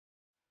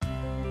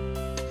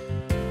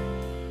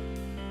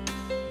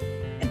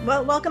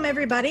Well, welcome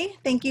everybody.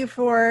 Thank you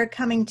for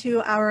coming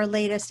to our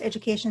latest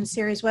education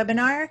series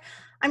webinar.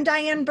 I'm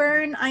Diane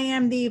Byrne. I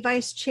am the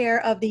Vice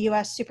Chair of the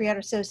U.S. Superyacht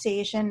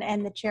Association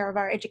and the Chair of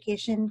our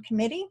Education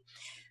Committee.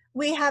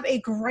 We have a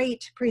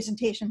great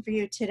presentation for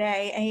you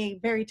today, a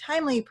very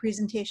timely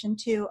presentation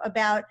too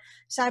about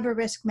cyber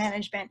risk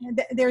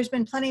management. There's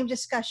been plenty of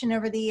discussion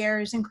over the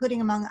years,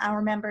 including among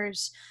our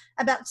members,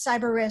 about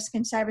cyber risk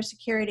and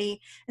cybersecurity.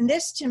 And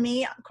this, to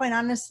me, quite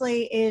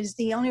honestly, is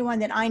the only one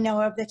that I know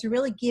of that's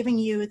really giving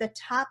you the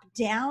top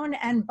down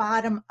and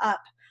bottom up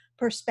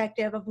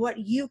perspective of what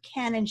you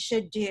can and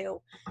should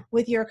do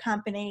with your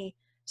company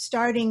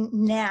starting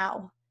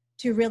now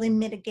to really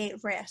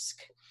mitigate risk.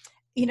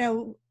 You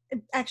know,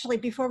 actually,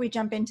 before we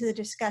jump into the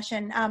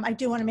discussion, I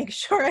do want to make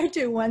sure I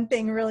do one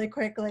thing really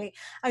quickly.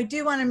 I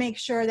do want to make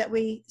sure that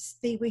we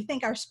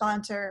thank our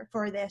sponsor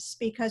for this,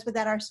 because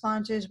without our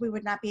sponsors, we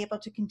would not be able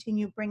to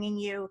continue bringing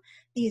you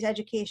these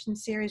education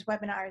series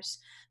webinars.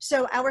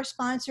 So our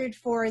sponsor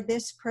for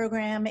this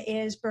program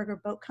is Burger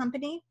Boat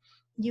Company.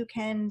 You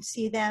can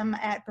see them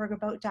at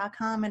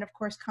burgerboat.com and of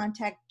course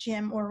contact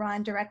Jim or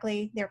Ron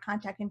directly. Their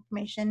contact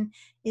information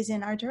is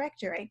in our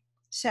directory.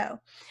 So,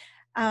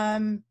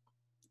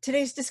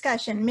 today's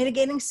discussion,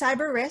 mitigating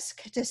cyber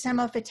risk to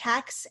stem off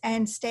attacks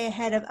and stay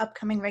ahead of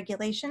upcoming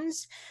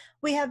regulations.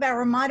 We have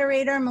our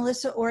moderator,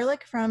 Melissa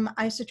Orlick from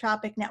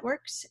Isotropic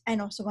Networks, and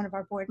also one of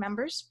our board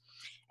members.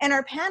 And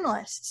our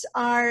panelists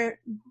are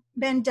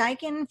Ben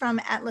Dyken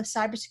from Atlas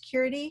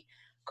Cybersecurity,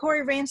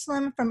 Corey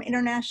Ranslem from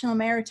International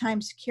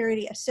Maritime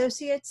Security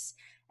Associates,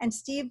 and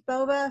Steve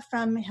Boba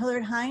from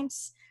Hillard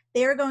Heinz.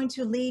 They are going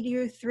to lead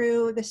you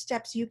through the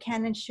steps you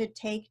can and should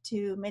take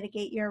to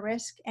mitigate your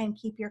risk and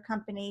keep your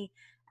company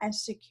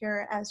as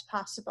secure as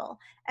possible,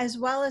 as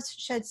well as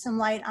shed some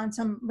light on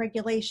some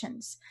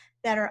regulations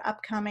that are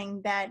upcoming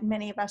that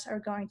many of us are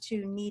going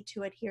to need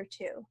to adhere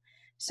to.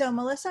 So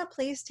Melissa,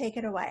 please take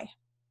it away.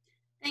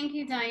 Thank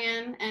you,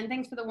 Diane, and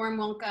thanks for the warm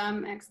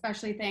welcome,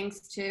 especially thanks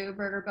to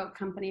Burger Boat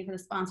Company for the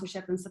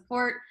sponsorship and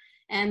support,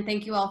 and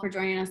thank you all for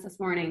joining us this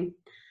morning.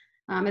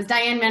 As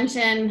Diane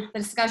mentioned, the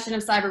discussion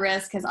of cyber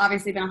risk has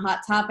obviously been a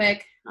hot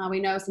topic. We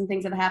know some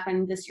things have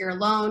happened this year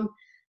alone,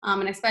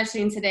 and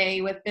especially in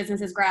today with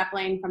businesses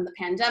grappling from the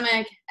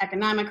pandemic,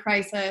 economic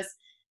crisis,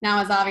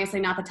 now is obviously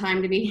not the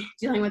time to be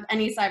dealing with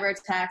any cyber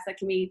attacks that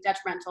can be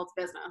detrimental to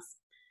business.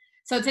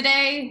 So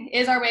today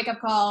is our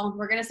wake-up call.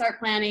 We're gonna start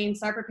planning,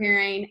 start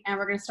preparing, and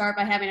we're gonna start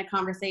by having a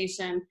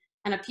conversation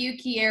on a few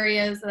key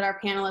areas that our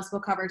panelists will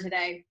cover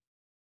today.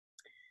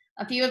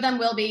 A few of them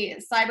will be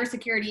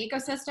cybersecurity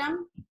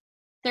ecosystem,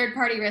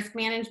 third-party risk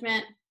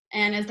management,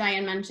 and as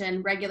Diane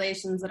mentioned,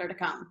 regulations that are to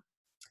come.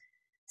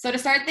 So to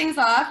start things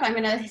off, I'm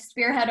going to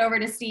spearhead over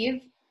to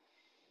Steve.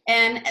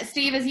 And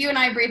Steve, as you and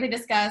I briefly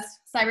discussed,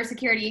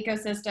 cybersecurity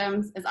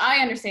ecosystems, as I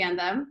understand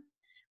them,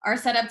 are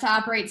set up to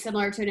operate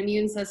similar to an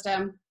immune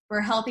system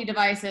where healthy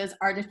devices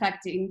are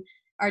defecting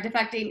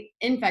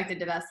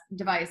infected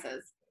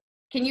devices.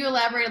 Can you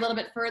elaborate a little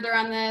bit further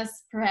on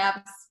this,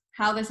 perhaps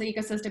how this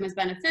ecosystem is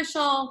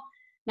beneficial,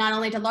 not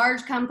only to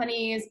large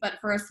companies, but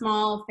for a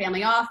small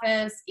family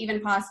office, even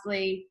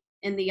possibly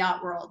in the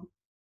yacht world?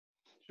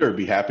 Sure,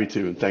 be happy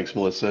to, and thanks,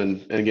 Melissa.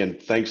 And again,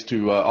 thanks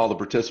to all the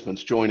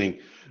participants joining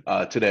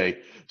today.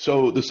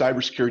 So the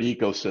cybersecurity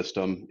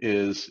ecosystem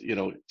is,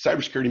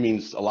 cybersecurity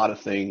means a lot of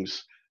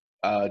things,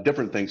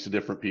 different things to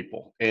different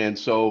people. And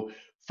so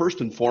first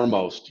and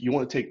foremost, you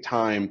want to take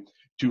time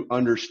to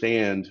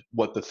understand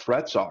what the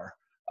threats are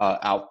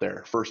out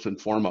there, first and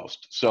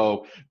foremost.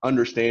 So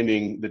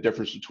understanding the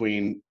difference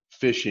between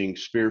phishing,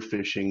 spear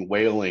phishing,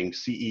 whaling,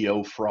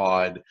 CEO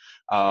fraud,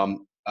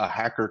 a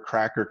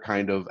hacker-cracker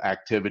kind of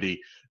activity,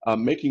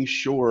 making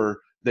sure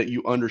that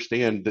you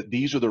understand that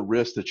these are the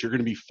risks that you're going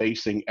to be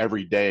facing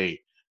every day.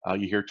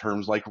 You hear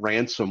terms like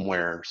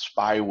ransomware,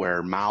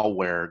 spyware,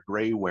 malware,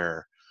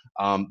 grayware.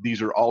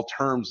 These are all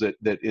terms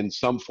that in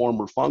some form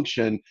or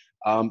function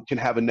can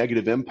have a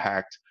negative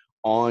impact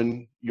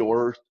on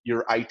your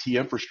IT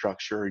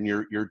infrastructure and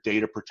your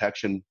data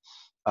protection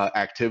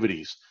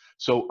activities.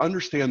 So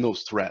understand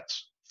those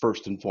threats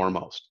first and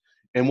foremost.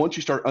 And once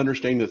you start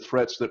understanding the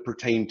threats that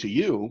pertain to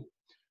you,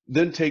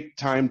 then take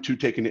time to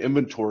take an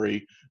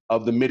inventory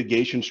of the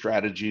mitigation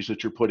strategies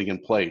that you're putting in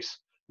place.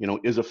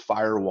 Is a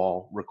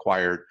firewall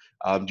required?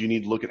 Do you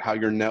need to look at how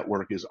your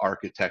network is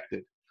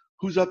architected?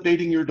 Who's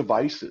updating your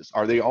devices?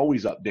 Are they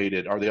always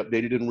updated? Are they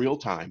updated in real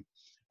time?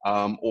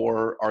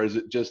 Or is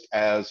it just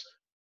as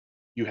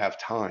you have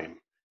time?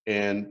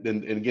 And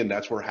again,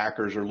 that's where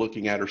hackers are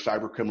looking at, or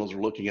cyber criminals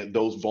are looking at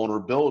those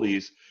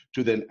vulnerabilities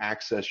to then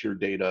access your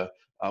data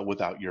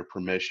without your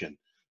permission.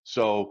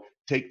 So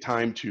take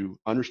time to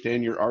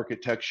understand your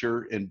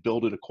architecture and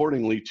build it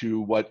accordingly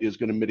to what is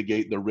going to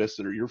mitigate the risks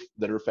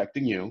that are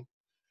affecting you.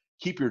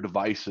 Keep your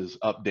devices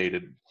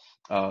updated.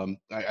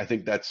 I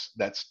think that's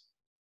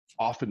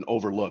often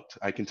overlooked.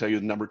 I can tell you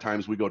the number of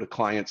times we go to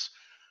clients,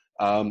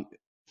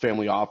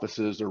 family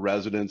offices, their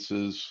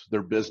residences,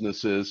 their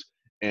businesses,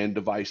 and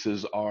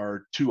devices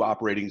are 2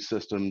 operating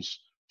systems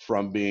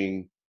from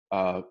being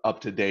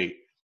up to date.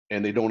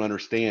 and they don't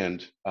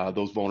understand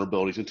those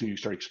vulnerabilities until you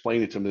start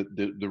explaining to them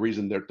that the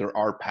reason that there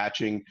are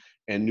patching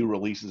and new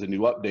releases and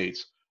new updates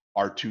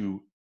are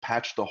to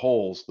patch the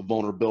holes, the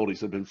vulnerabilities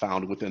that have been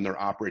found within their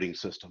operating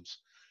systems.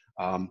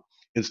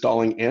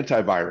 Installing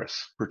antivirus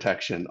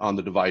protection on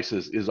the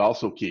devices is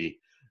also key.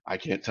 I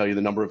can't tell you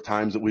the number of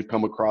times that we've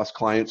come across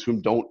clients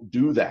who don't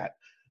do that,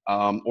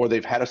 or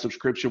they've had a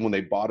subscription when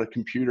they bought a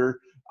computer,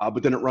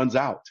 but then it runs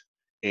out.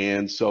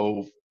 And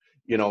so,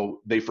 you know,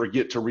 they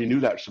forget to renew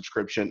that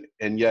subscription,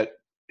 and yet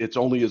it's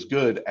only as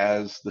good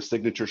as the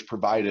signatures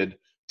provided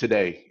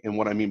today. And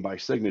what I mean by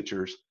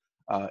signatures,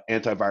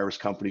 antivirus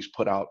companies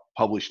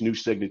publish new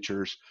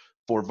signatures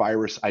for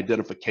virus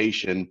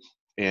identification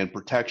and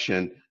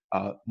protection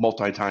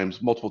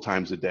multiple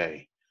times a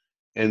day.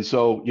 And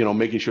so, you know,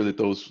 making sure that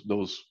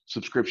those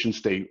subscriptions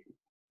stay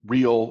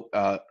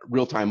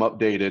real-time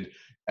updated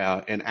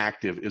and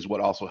active is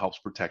what also helps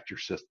protect your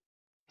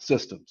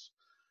systems.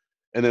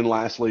 And then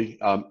lastly,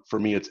 for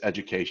me, it's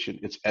education.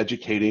 It's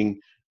educating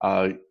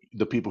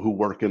the people who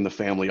work in the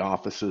family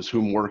offices,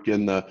 who work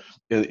within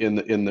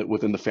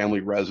the family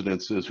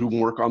residences, who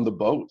work on the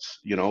boats,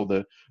 you know,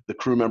 the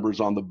crew members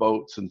on the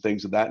boats and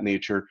things of that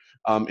nature,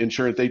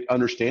 ensuring they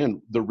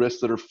understand the risks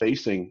that are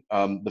facing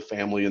the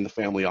family and the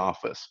family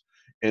office.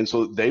 And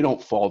so they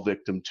don't fall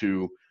victim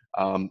to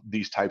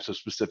these types of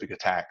specific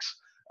attacks.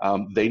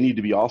 They need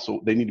to be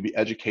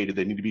educated,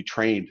 they need to be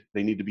trained,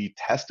 they need to be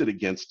tested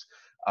against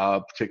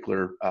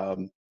particular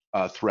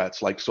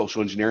threats like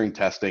social engineering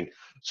testing,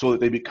 so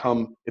that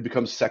it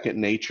becomes second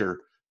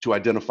nature to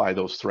identify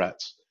those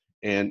threats.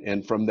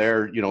 And from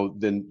there, you know,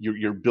 then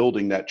you're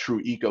building that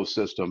true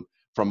ecosystem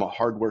from a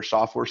hardware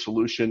software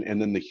solution and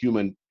then the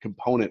human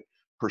component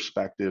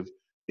perspective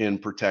in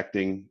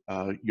protecting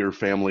your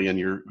family and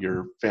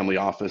your family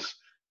office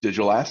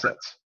digital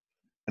assets.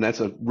 And that's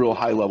a real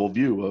high level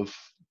view of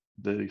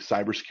the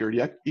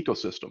cybersecurity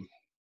ecosystem.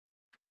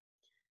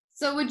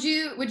 So would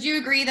you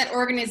agree that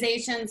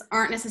organizations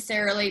aren't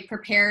necessarily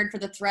prepared for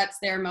the threats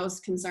they're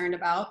most concerned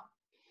about?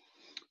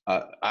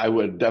 I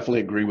would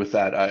definitely agree with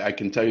that. I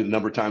can tell you the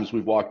number of times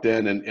we've walked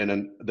in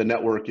and the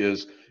network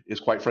is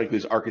quite frankly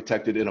is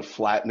architected in a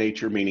flat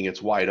nature, meaning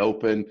it's wide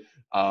open.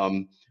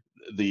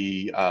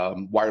 The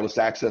wireless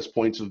access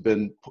points have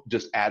been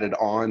just added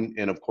on,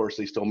 and of course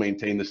they still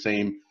maintain the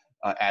same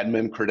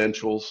admin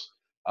credentials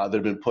that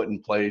have been put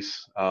in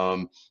place.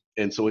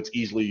 And so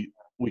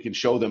we can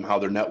show them how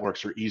their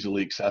networks are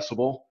easily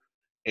accessible.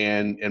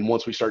 And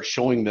once we start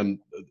showing them,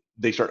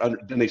 they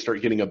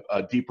start getting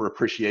a deeper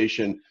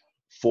appreciation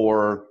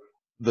for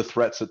the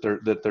threats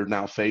that they're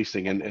now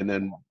facing, and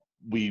then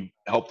we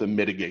help them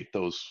mitigate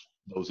those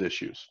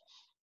issues.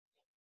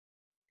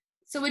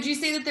 So would you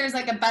say that there's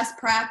like a best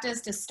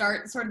practice to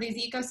start sort of these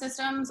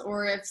ecosystems,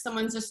 or if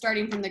someone's just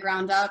starting from the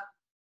ground up,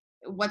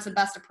 what's the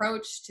best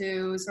approach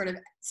to sort of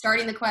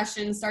starting the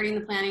questions, starting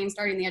the planning,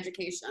 starting the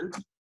education?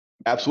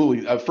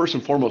 Absolutely. First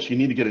and foremost, you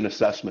need to get an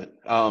assessment.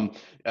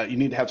 You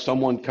need to have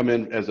someone come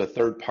in as a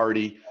third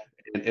party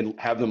and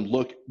have them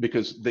look,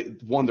 because they're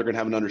going to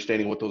have an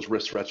understanding of what those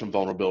risks, threats, and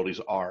vulnerabilities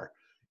are.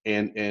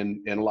 And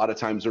a lot of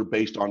times they're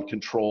based on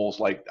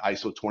controls like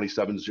ISO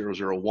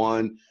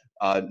 27001,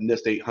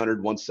 NIST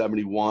 800,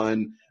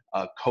 171,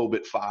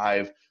 COBIT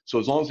 5. So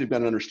as long as they've got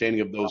an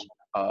understanding of those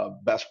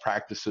best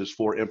practices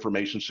for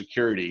information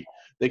security,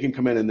 they can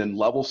come in and then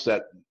level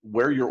set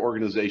where your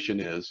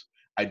organization is,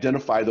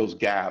 identify those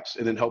gaps,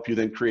 and then help you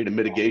then create a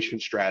mitigation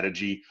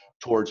strategy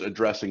towards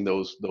addressing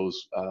those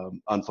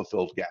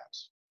unfulfilled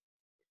gaps.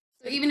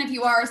 So even if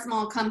you are a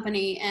small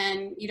company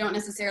and you don't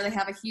necessarily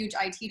have a huge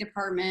IT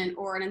department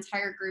or an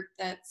entire group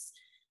that's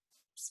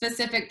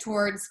specific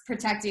towards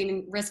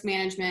protecting risk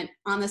management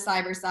on the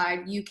cyber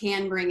side, you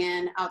can bring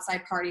in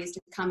outside parties to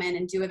come in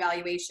and do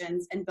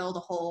evaluations and build a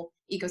whole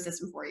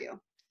ecosystem for you.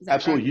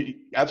 Absolutely,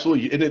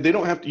 absolutely. And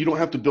you don't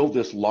have to build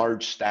this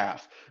large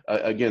staff.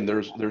 Again,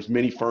 there's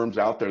many firms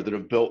out there that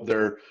have built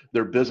their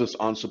business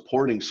on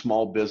supporting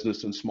small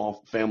business and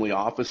small family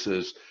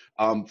offices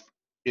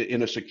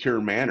in a secure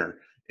manner.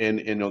 And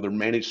you know, they're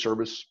managed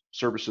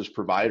services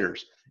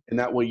providers, and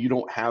that way you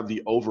don't have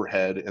the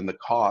overhead and the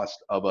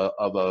cost of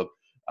a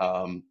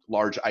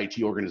large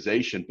IT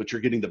organization, but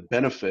you're getting the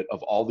benefit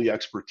of all the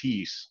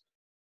expertise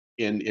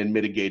in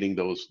mitigating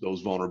those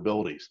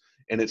vulnerabilities.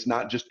 And it's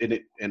not just in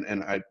it,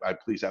 and I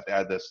please have to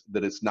add this,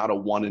 that it's not a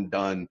one and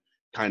done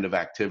kind of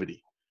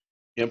activity.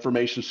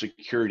 Information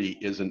security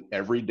is an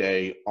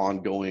everyday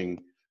ongoing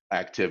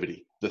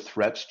activity. The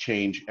threats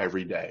change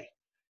every day.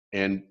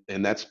 And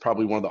that's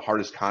probably one of the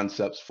hardest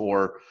concepts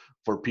for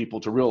people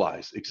to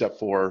realize, except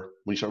for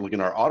when you start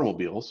looking at our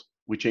automobiles,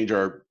 we change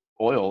our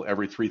oil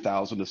every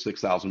 3,000 to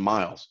 6,000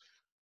 miles.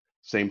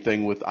 Same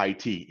thing with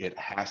IT. It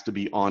has to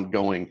be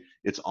ongoing.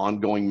 It's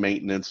ongoing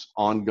maintenance,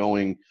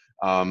 ongoing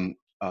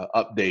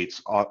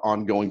updates,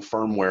 ongoing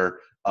firmware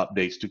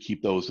updates to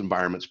keep those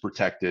environments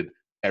protected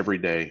every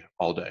day,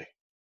 all day.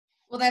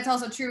 Well, that's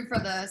also true for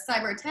the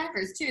cyber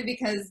attackers too,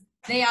 because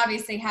they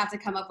obviously have to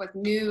come up with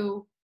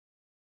new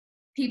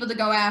people to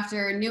go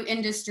after, new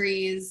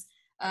industries,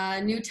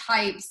 new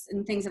types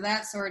and things of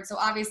that sort. So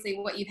obviously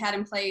what you've had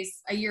in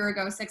place a year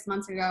ago, 6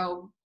 months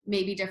ago,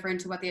 may be different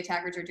to what the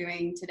attackers are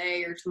doing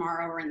today or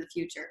tomorrow or in the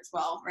future as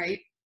well, right?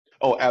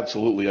 Oh,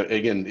 absolutely.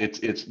 Again,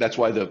 that's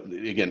why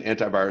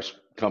antivirus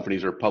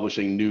companies are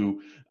publishing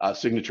new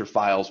signature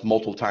files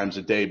multiple times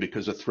a day,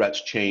 because the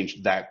threats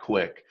change that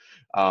quick.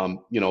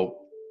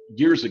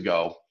 Years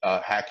ago,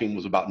 hacking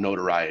was about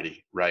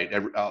notoriety, right?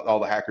 All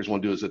the hackers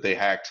want to do is that they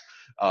hacked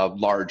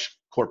large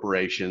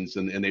corporations,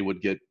 and they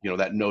would get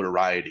that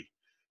notoriety.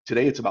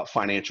 Today, it's about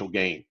financial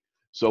gain.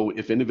 So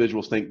if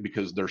individuals think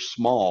because they're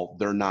small,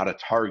 they're not a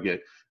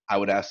target, I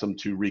would ask them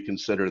to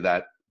reconsider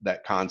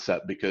that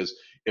concept, because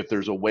if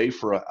there's a way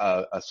for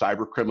a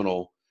cyber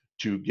criminal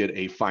to get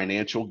a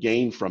financial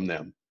gain from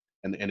them,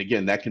 and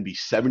again, that can be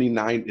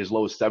as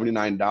low as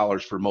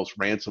 $79 for most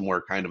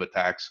ransomware kind of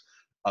attacks,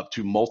 up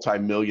to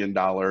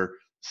multi-million-dollar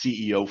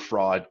CEO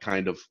fraud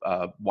kind of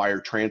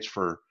wire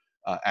transfer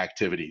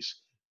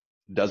activities.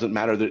 Doesn't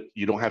matter that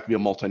you don't have to be a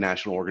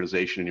multinational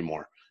organization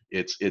anymore.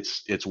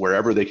 It's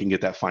wherever they can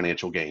get that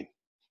financial gain.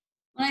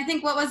 And I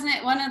think, one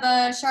of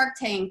the Shark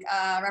Tank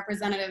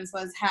representatives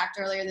was hacked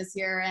earlier this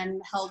year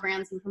and held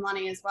ransom for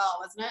money as well,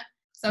 wasn't it?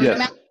 So yes. No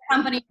matter the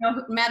company,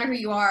 no matter who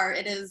you are,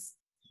 it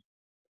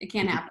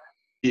can happen.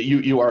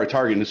 You are a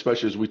target, and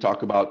especially as we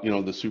talk about, the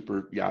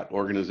Superyacht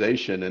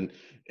organization,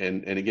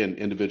 and again,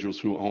 individuals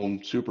who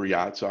own super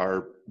yachts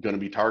are going to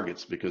be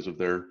targets because of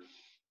their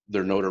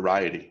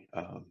notoriety.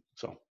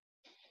 So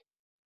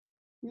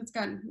That's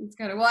good. That's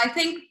good. Well, I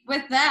think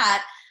with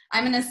that,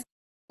 I'm going to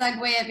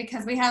segue it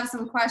because we have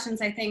some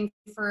questions, I think,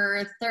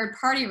 for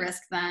third-party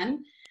risk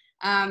then.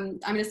 I'm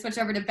going to switch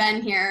over to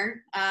Ben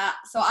here.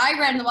 So I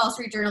read in the Wall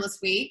Street Journal this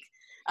week,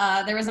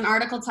 there was an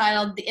article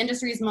titled "The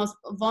Industry's Most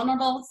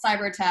Vulnerable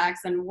Cyber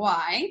Attacks and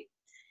Why."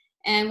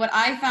 And what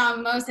I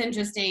found most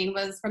interesting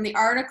was from the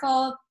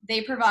article,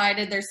 they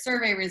provided their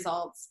survey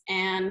results.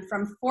 And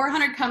from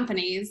 400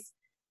 companies,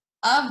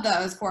 of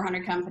those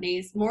 400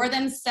 companies, more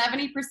than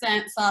 70%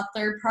 saw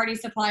third-party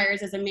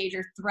suppliers as a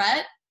major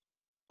threat,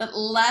 but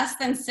less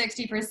than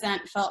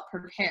 60% felt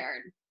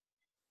prepared.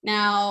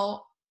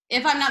 Now,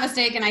 if I'm not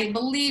mistaken, I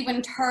believe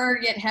when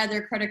Target had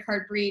their credit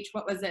card breach,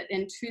 what was it,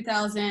 in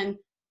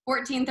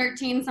 2014,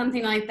 13,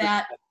 something like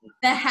that,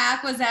 the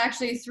hack was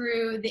actually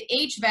through the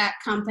HVAC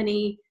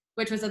company,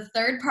 which was a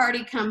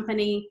third-party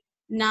company,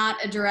 not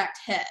a direct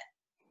hit.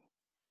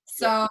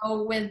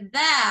 So with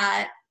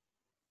that,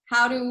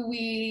 how do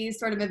we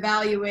sort of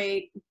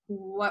evaluate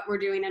what we're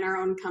doing in our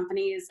own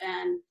companies,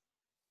 and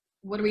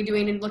what are we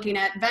doing in looking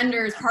at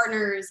vendors,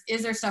 partners?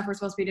 Is there stuff we're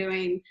supposed to be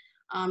doing?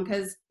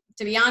 Because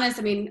to be honest,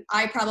 I mean,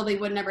 I probably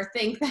would never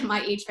think that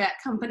my HVAC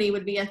company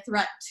would be a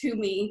threat to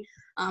me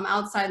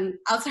outside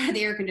of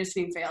the air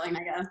conditioning failing,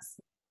 I guess.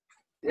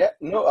 Yeah,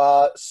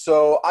 no,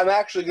 so I'm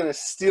actually going to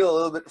steal a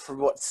little bit from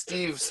what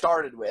Steve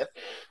started with,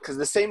 because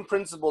the same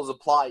principles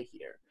apply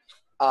here.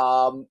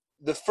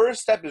 The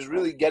first step is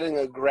really getting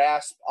a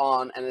grasp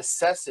on and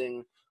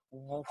assessing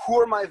who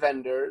are my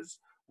vendors,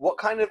 what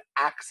kind of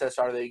access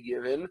are they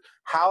given,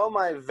 how am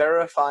I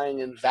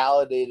verifying and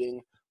validating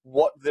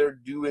what they're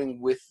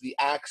doing with the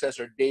access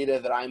or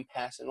data that I'm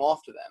passing off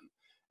to them.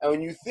 And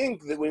when you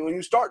think that when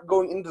you start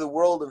going into the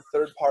world of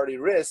third-party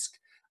risk,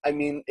 I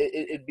mean,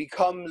 it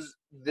becomes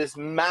this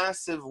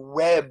massive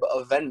web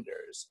of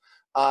vendors.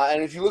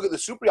 And if you look at the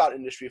superyacht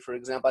industry, for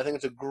example, I think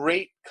it's a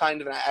great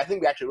kind of, and I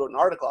think we actually wrote an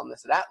article on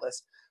this at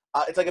Atlas,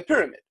 it's like a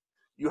pyramid.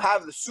 You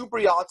have the super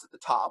yachts at the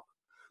top,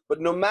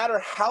 but no matter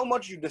how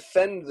much you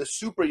defend the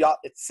super yacht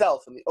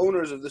itself and the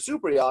owners of the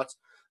super yachts,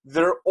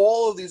 there are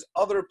all of these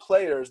other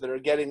players that are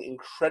getting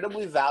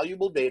incredibly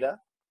valuable data,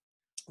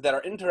 that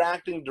are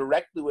interacting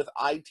directly with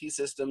IT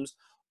systems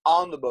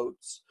on the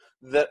boats,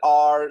 that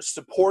are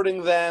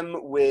supporting them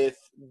with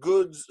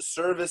goods,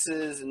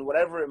 services, and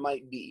whatever it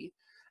might be.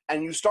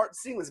 And you start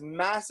seeing this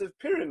massive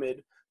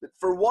pyramid that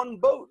for one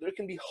boat, there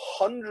can be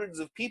hundreds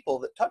of people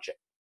that touch it.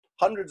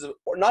 Hundreds of,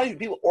 or not even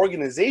people,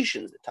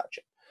 organizations that touch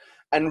it.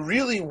 And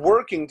really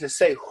working to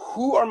say,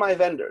 who are my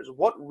vendors?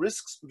 What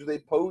risks do they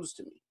pose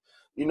to me?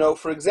 You know,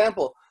 for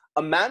example,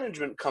 a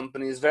management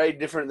company is very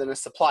different than a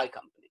supply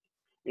company.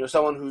 You know,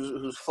 someone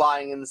who's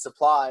flying in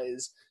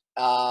supplies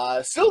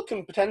still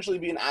can potentially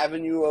be an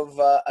avenue of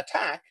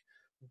attack,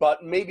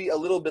 but maybe a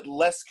little bit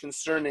less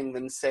concerning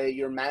than, say,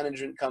 your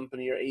management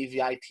company or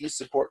AVIT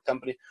support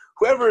company,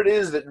 whoever it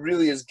is that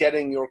really is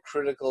getting your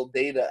critical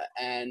data.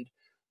 And,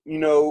 you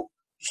know,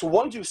 so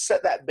once you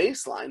set that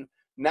baseline,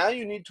 now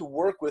you need to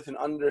work with and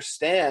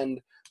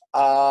understand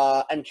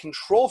and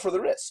control for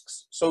the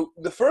risks. So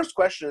the first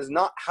question is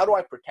not how do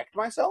I protect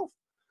myself,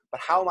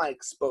 but how am I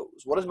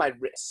exposed? What is my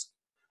risk?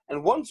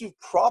 And once you've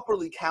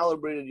properly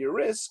calibrated your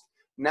risk,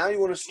 now you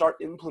want to start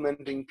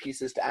implementing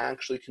pieces to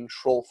actually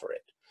control for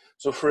it.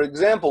 So for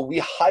example, we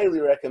highly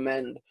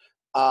recommend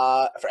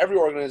for every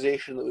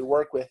organization that we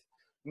work with,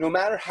 no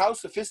matter how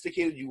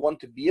sophisticated you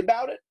want to be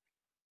about it,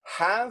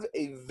 have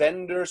a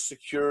vendor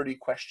security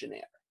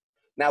questionnaire.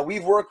 Now,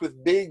 we've worked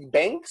with big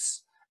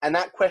banks, and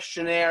that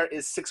questionnaire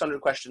is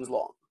 600 questions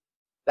long.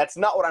 That's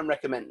not what I'm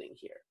recommending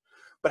here.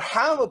 but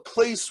have a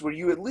place where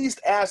you at least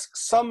ask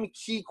some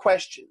key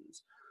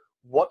questions.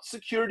 What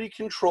security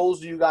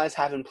controls do you guys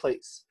have in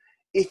place?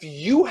 If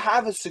you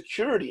have a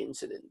security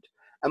incident,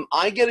 am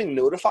I getting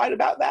notified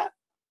about that?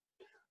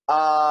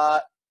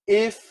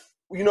 If,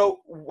 you know,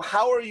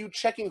 how are you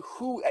checking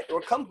who at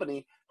your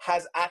company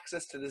has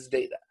access to this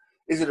data?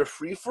 Is it a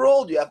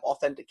free-for-all? Do you have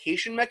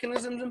authentication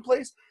mechanisms in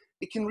place?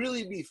 It can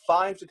really be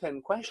 5 to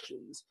 10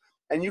 questions,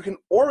 and you can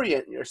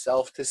orient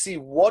yourself to see,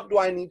 what do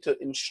I need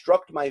to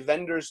instruct my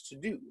vendors to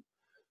do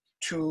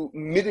to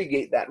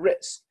mitigate that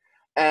risk?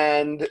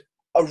 And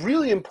a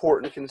really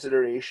important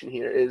consideration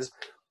here is,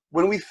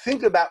 when we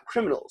think about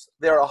criminals,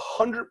 they're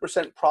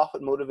 100%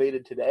 profit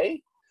motivated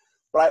today,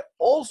 but I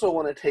also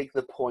want to take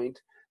the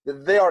point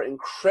that they are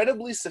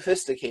incredibly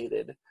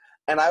sophisticated,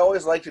 and I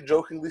always like to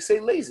jokingly say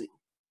lazy.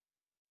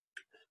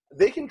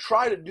 They can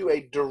try to do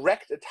a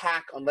direct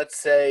attack on, let's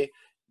say,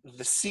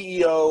 the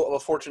CEO of a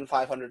Fortune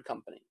 500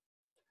 company.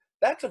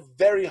 That's a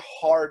very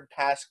hard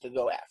task to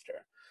go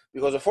after,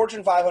 because a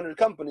Fortune 500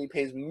 company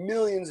pays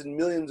millions and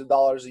millions of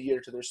dollars a year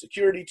to their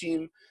security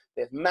team.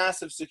 They have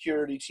massive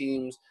security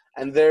teams,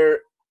 and they're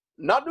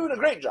not doing a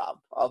great job,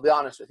 I'll be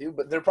honest with you,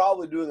 but they're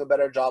probably doing a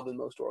better job than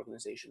most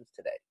organizations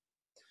today.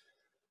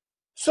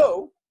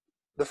 So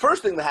the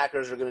first thing the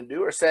hackers are going to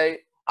do is say,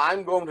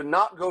 I'm going to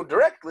not go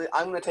directly,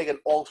 I'm going to take an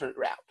alternate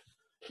route.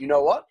 You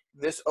know what?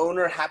 This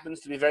owner happens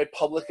to be very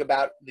public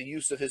about the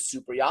use of his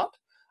super yacht.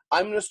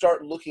 I'm going to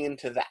start looking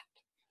into that.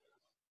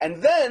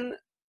 And then,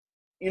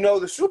 you know,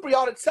 the super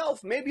yacht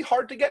itself may be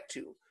hard to get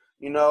to.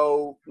 You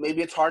know,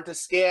 maybe it's hard to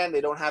scan.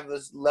 They don't have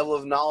this level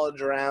of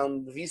knowledge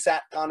around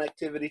VSAT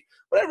connectivity,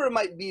 whatever it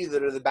might be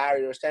that are the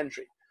barriers to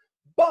entry.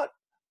 But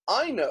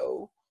I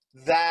know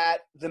that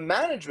the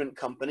management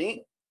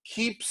company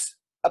keeps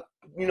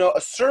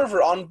a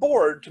server on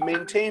board to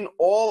maintain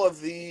all of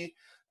the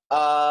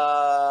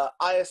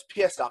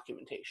ISPS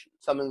documentation,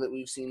 something that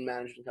we've seen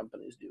management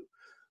companies do.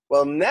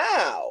 Well,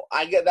 now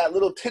I get that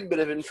little tidbit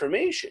of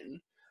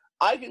information.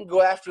 I can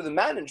go after the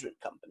management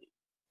company.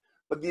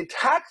 But the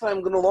attack that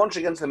I'm going to launch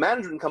against the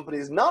management company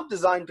is not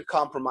designed to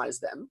compromise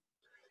them.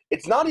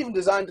 It's not even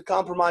designed to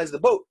compromise the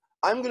boat.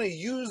 I'm going to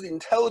use the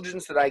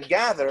intelligence that I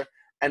gather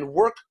and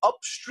work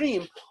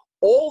upstream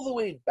all the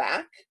way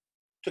back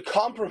to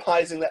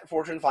compromising that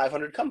Fortune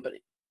 500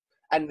 company.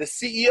 And the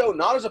CEO,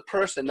 not as a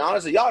person, not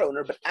as a yacht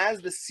owner, but as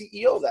the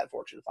CEO of that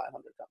Fortune 500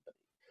 company.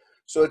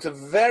 So it's a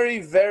very,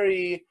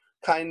 very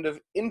kind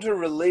of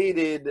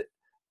interrelated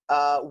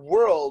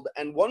world.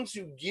 And once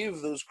you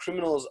give those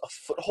criminals a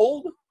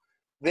foothold,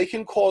 they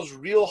can cause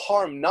real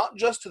harm, not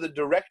just to the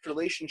direct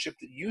relationship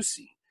that you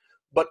see,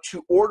 but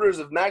to orders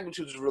of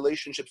magnitudes of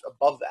relationships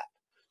above that,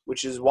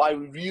 which is why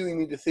we really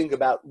need to think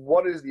about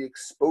what is the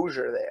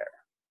exposure there.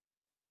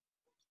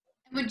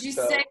 Would you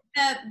say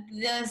that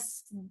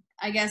this,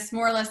 I guess,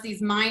 more or less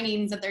these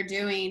minings that they're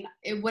doing,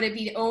 would it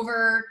be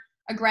over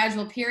a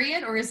gradual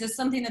period, or is this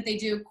something that they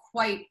do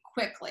quite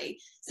quickly?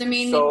 So, I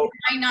mean, you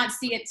might not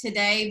see it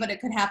today, but it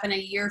could happen a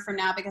year from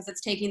now because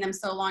it's taking them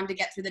so long to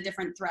get through the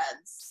different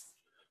threads.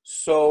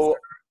 So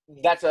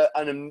that's a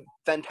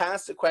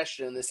fantastic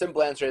question. And the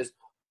simple answer is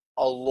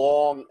a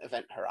long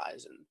event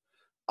horizon.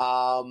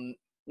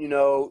 You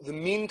know, the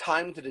mean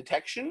time to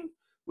detection,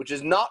 which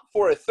is not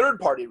for a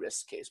third-party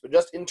risk case, but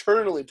just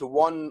internally to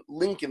one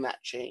link in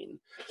that chain,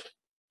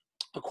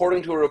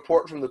 according to a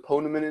report from the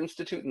Poneman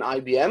Institute and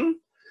IBM,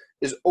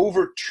 is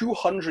over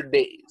 200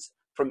 days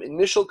from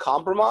initial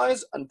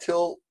compromise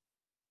until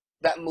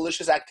that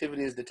malicious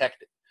activity is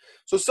detected.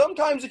 So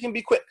sometimes it can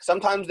be quick.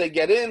 Sometimes they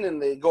get in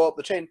and they go up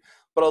the chain.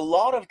 But a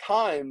lot of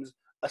times,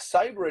 a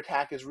cyber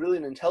attack is really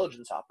an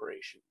intelligence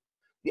operation.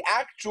 The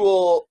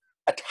actual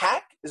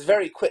attack is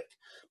very quick.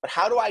 But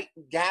how do I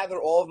gather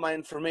all of my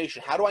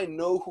information? How do I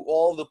know who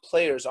all the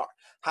players are?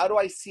 How do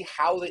I see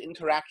how they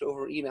interact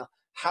over email?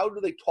 How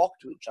do they talk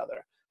to each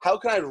other? How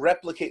can I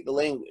replicate the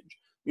language?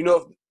 You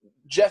know,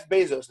 Jeff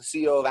Bezos, the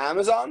CEO of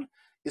Amazon,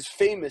 is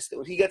famous that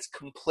when he gets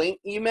complaint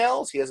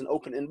emails, he has an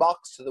open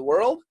inbox to the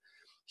world,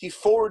 he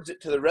forwards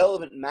it to the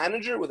relevant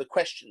manager with a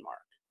question mark.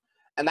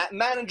 And that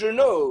manager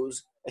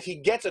knows if he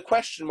gets a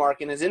question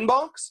mark in his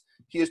inbox,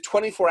 he has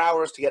 24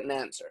 hours to get an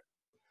answer.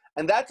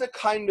 And that's a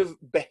kind of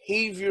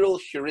behavioral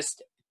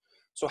heuristic.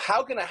 So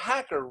how can a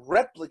hacker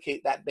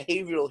replicate that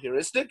behavioral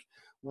heuristic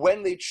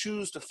when they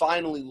choose to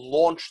finally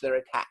launch their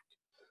attack?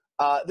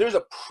 There's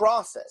a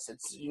process.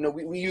 It's, you know,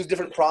 we use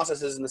different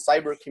processes in the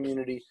cyber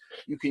community.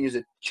 You can use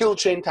a kill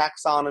chain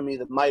taxonomy,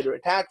 the MITRE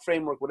attack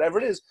framework, whatever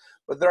it is,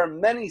 but there are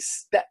many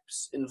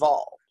steps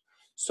involved.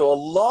 So a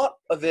lot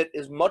of it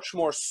is much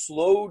more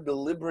slow,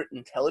 deliberate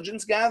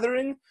intelligence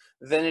gathering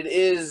than it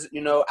is,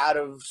 you know, out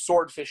of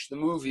Swordfish the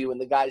movie when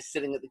the guy's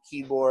sitting at the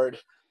keyboard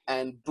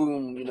and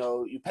boom, you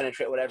know, you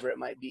penetrate whatever it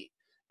might be.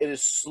 It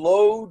is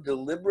slow,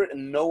 deliberate,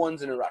 and no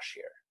one's in a rush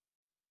here.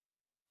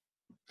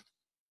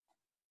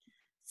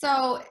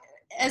 So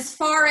as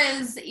far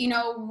as, you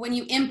know, when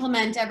you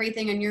implement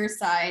everything on your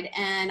side,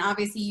 and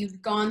obviously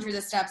you've gone through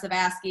the steps of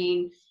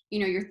asking,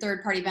 your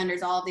third-party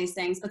vendors, all of these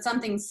things, but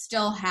something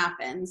still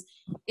happens.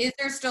 Is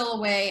there still a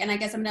way, and I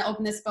guess I'm going to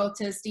open this both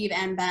to Steve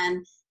and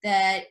Ben,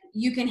 that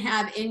you can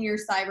have in your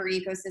cyber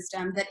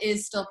ecosystem that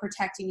is still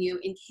protecting you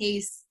in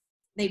case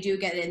they do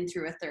get in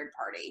through a third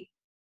party?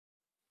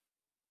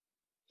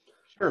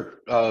 Sure.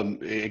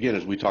 Again,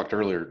 as we talked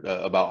earlier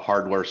about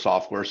hardware,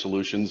 software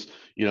solutions,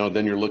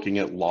 then you're looking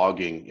at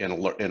logging and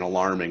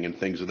alarming and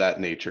things of that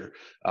nature.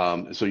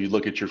 So you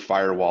look at your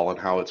firewall and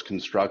how it's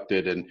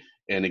constructed,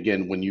 and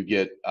again, when you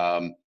get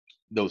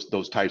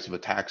those types of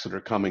attacks that are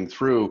coming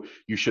through,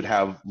 you should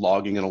have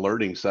logging and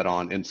alerting set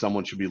on, and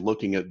someone should be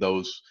looking at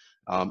those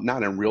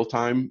not in real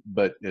time,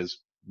 but as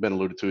been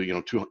alluded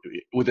to,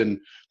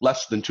 within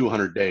less than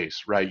 200 days,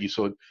 right?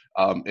 So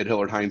at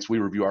Hillard Heinz, we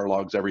review our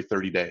logs every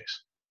 30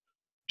 days.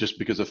 Just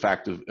because of the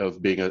fact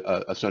of being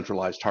a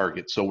centralized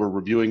target. So we're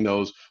reviewing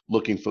those,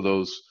 looking for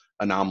those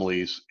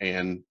anomalies,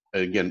 and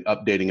again,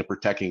 updating and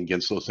protecting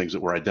against those things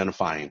that we're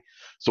identifying.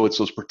 So it's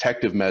those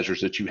protective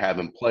measures that you have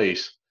in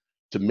place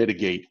to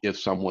mitigate if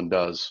someone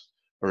does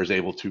or is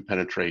able to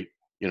penetrate,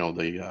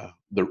 the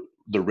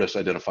risks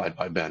identified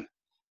by Ben.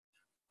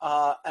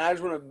 And I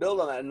just want to build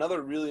on that.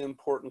 Another really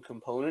important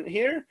component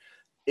here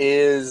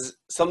is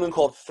something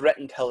called threat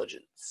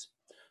intelligence.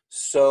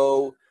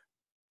 So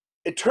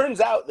it turns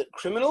out that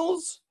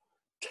criminals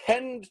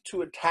tend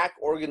to attack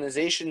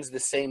organizations the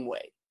same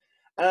way.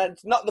 And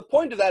it's not, the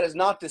point of that is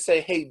not to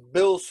say, hey,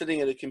 Bill sitting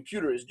at a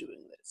computer is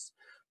doing this.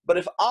 But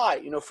if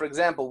I, for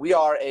example, we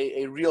are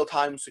a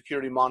real-time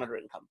security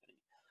monitoring company.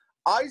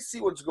 I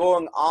see what's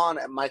going on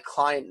at my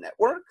client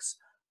networks.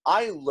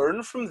 I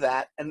learn from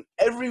that. And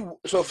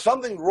so if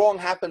something wrong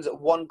happens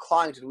at one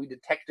client and we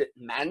detect it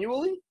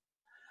manually,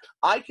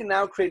 I can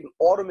now create an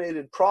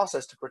automated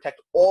process to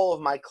protect all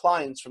of my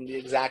clients from the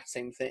exact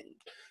same thing.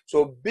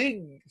 So a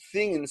big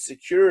thing in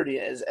security,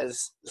 as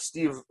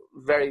Steve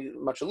very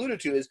much alluded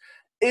to, is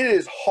it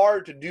is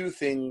hard to do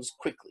things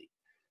quickly.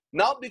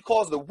 Not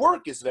because the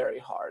work is very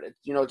hard,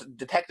 it's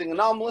detecting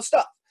anomalous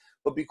stuff,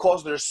 but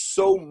because there's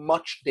so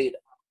much data.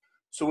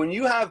 So when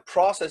you have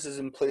processes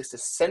in place to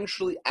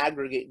centrally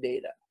aggregate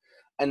data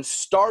and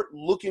start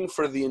looking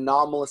for the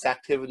anomalous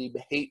activity,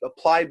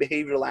 apply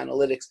behavioral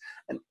analytics,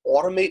 and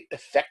automate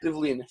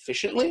effectively and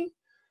efficiently.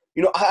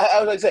 I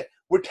would like to say,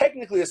 we're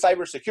technically a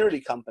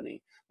cybersecurity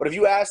company, but if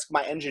you ask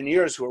my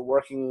engineers who are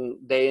working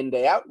day in,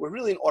 day out, we're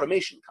really an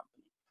automation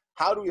company.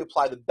 How do we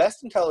apply the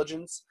best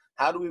intelligence?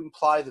 How do we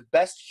apply the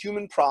best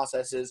human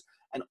processes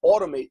and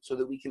automate so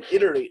that we can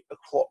iterate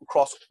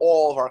across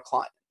all of our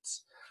clients?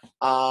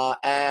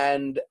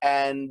 And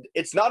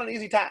it's not an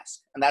easy task,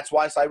 and that's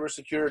why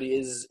cybersecurity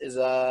is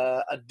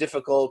a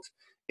difficult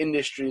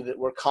industry that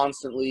we're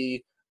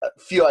constantly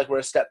feel like we're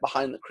a step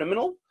behind the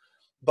criminal.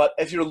 But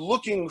if you're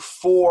looking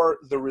for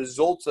the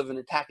results of an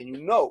attack, and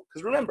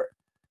because remember,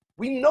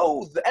 we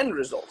know the end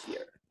result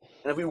here,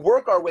 and if we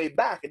work our way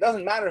back, it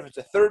doesn't matter if it's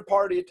a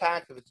third-party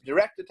attack, if it's a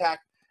direct attack.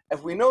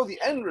 If we know the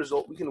end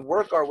result, we can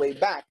work our way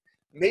back.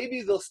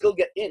 Maybe they'll still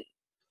get in.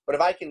 But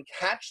if I can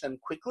catch them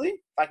quickly,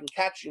 if I can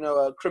catch,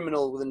 a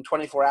criminal within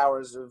 24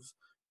 hours of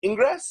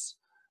ingress,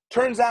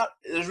 turns out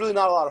there's really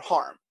not a lot of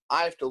harm.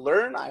 I have to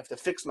learn, I have to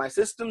fix my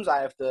systems,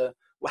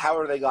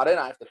 however they got in,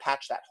 I have to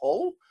patch that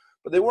hole.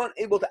 But they weren't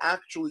able to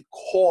actually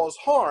cause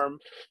harm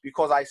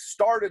because I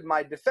started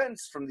my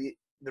defense from the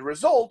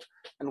result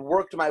and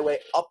worked my way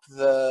up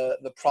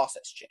the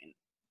process chain.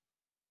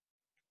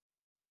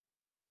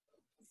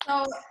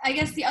 So I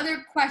guess the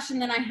other question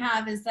that I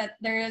have is that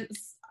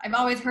I've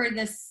always heard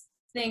this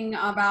thing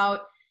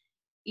about,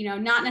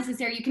 not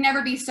necessarily, you can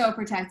never be so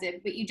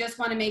protected, but you just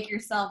want to make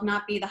yourself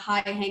not be the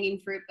high hanging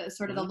fruit, but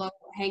sort of the low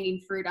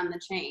hanging fruit on the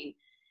chain.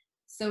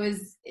 So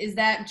is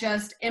that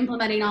just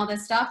implementing all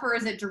this stuff, or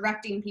is it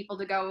directing people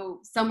to go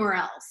somewhere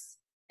else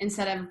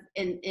instead of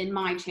in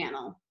my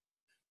channel?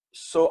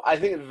 So I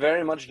think it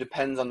very much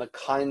depends on the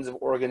kinds of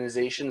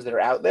organizations that are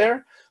out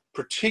there,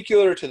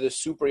 particular to the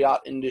super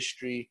yacht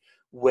industry,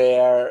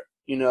 where,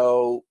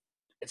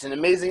 it's an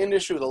amazing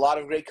industry with a lot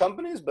of great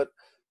companies, but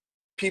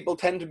people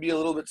tend to be a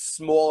little bit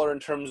smaller in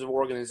terms of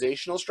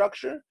organizational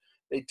structure.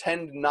 They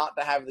tend not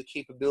to have the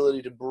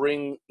capability to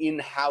bring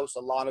in-house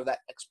a lot of that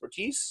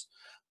expertise.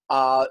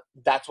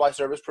 That's why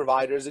service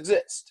providers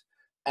exist.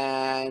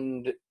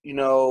 And,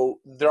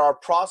 there are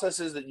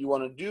processes that you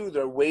want to do.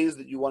 There are ways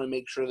that you want to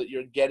make sure that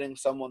you're getting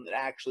someone that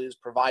actually is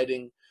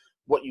providing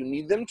what you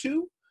need them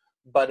to.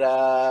 But,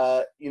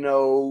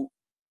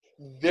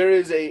 there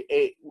is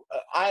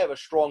I have a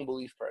strong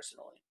belief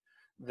personally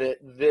that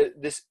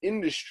this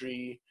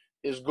industry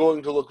is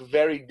going to look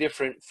very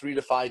different 3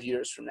 to 5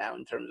 years from now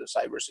in terms of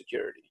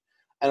cybersecurity.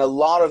 And a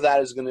lot of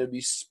that is going to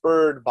be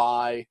spurred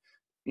by,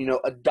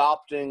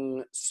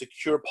 adopting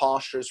secure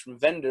postures from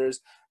vendors,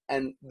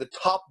 and the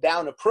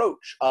top-down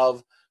approach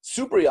of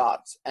super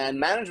yachts and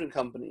management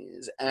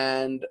companies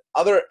and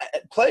other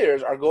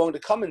players are going to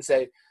come and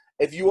say,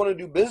 if you want to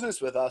do business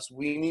with us,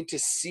 we need to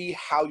see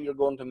how you're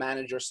going to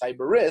manage your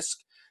cyber risk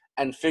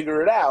and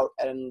figure it out.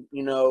 And,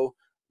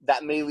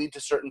 that may lead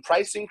to certain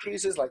price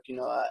increases, like,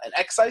 an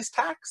excise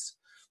tax.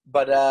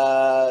 But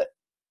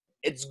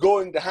it's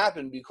going to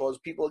happen because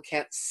people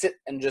can't sit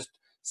and just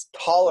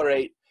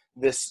tolerate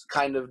this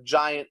kind of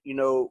giant,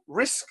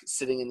 risk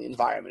sitting in the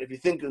environment. If you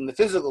think in the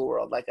physical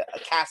world, like a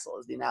castle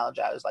is the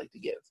analogy I always like to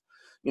give.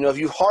 If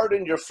you've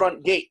hardened your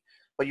front gate,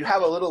 but you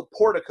have a little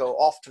portico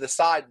off to the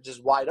side which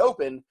is wide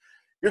open,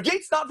 your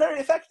gate's not very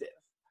effective.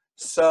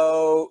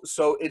 So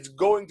it's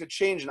going to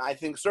change, and I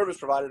think service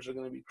providers are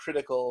going to be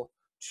critical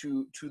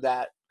to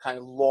that kind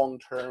of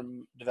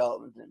long-term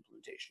development and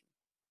implementation.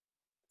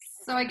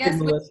 So I guess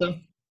Melissa?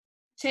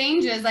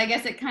 Changes, I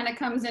guess it kind of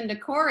comes into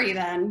Corey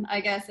then, I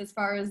guess, as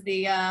far as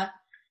the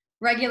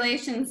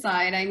regulation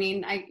side. I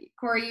mean,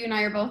 Corey, you and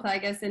I are both, I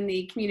guess, in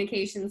the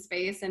communication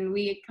space, and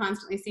we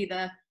constantly see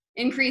the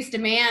increased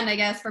demand, I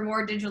guess, for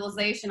more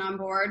digitalization on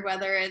board,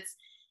 whether it's,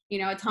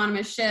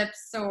 autonomous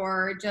ships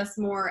or just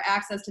more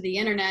access to the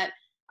internet.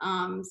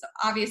 So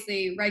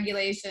obviously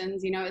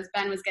regulations, as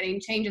Ben was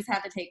getting, changes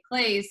have to take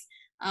place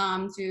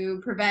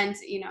to prevent,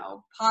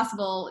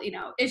 possible,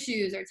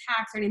 issues or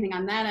attacks or anything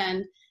on that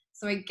end.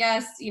 So I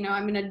guess,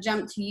 I'm going to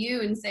jump to you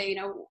and say,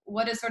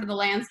 what does sort of the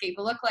landscape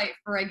look like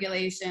for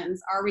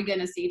regulations? Are we going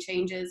to see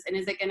changes, and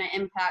is it going to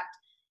impact,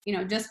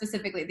 just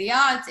specifically the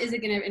yachts? Is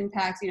it going to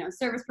impact,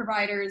 service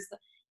providers,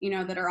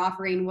 that are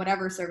offering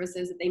whatever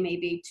services that they may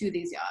be to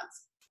these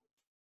yachts?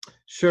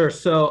 Sure.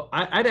 So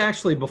I'd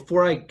actually,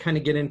 before I kind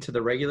of get into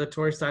the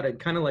regulatory side, I'd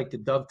kind of like to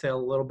dovetail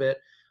a little bit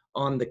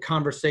on the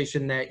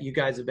conversation that you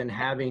guys have been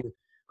having,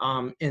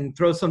 and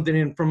throw something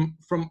in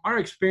from our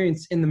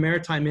experience in the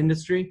maritime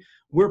industry.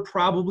 We're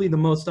probably the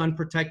most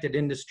unprotected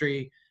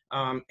industry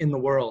in the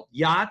world.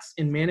 Yachts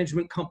and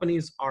management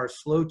companies are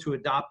slow to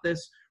adopt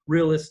this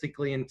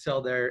realistically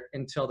until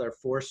they're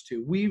forced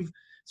to.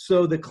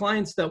 So the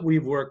clients that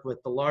we've worked with,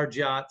 the large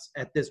yachts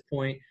at this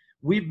point,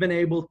 we've been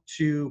able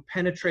to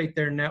penetrate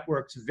their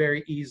networks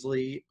very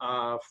easily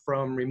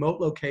from remote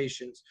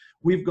locations.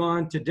 We've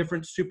gone to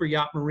different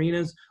superyacht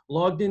marinas,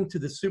 logged into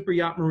the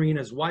superyacht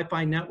marina's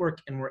Wi-Fi network,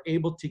 and we're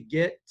able to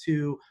get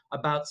to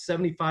about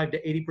 75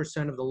 to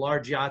 80% of the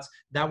large yachts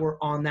that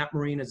were on that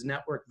marina's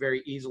network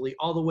very easily,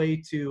 all the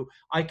way to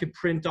I could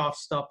print off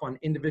stuff on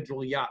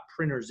individual yacht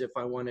printers if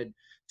I wanted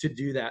to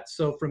do that.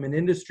 So from an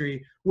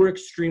industry, we're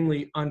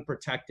extremely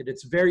unprotected.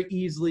 It's very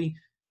easy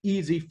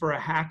for a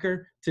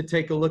hacker to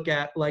take a look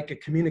at like a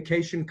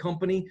communication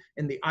company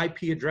and the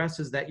IP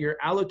addresses that you're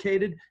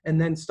allocated, and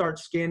then start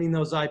scanning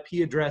those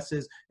IP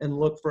addresses and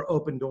look for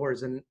open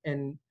doors.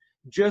 And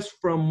just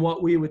from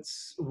what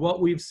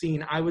we've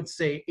seen, I would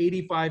say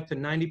 85 to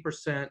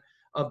 90%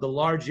 of the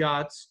large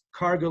yachts,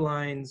 cargo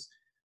lines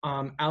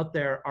out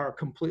there are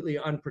completely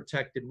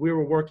unprotected. We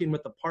were working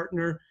with a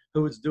partner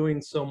who was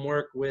doing some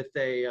work with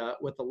a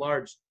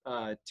large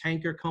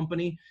tanker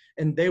company,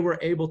 and they were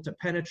able to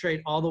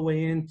penetrate all the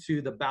way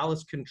into the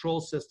ballast control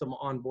system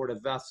on board a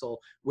vessel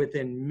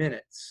within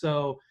minutes.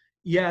 So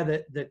yeah,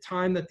 the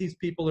time that these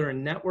people are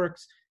in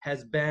networks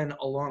has been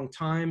a long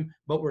time,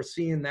 but we're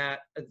seeing that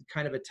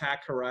kind of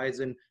attack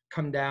horizon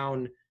come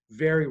down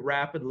very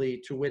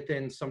rapidly to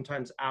within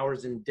sometimes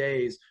hours and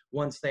days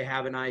once they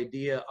have an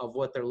idea of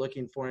what they're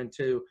looking for. And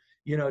to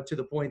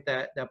the point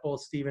that both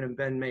Stephen and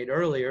Ben made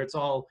earlier, it's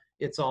all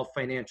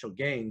financial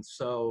gain.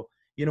 So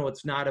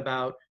it's not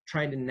about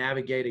trying to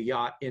navigate a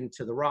yacht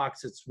into the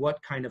rocks. It's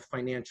what kind of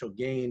financial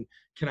gain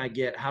can I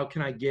get? How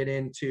can I get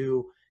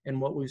into? And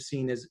what we've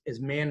seen is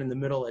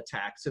man-in-the-middle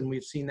attacks, and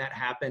we've seen that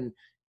happen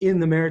in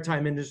the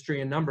maritime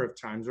industry a number of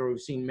times, where we've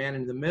seen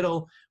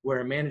man-in-the-middle, where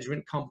a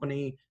management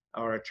company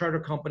or a charter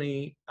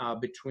company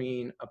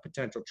between a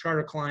potential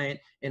charter client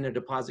and a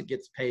deposit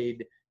gets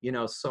paid,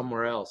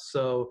 somewhere else.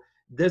 So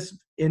this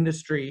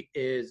industry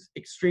is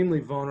extremely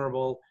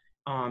vulnerable,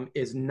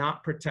 is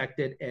not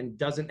protected, and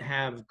doesn't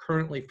have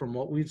currently, from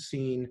what we've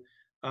seen,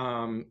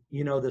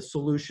 the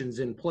solutions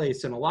in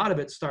place. And a lot of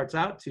it starts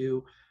out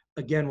to,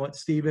 again, what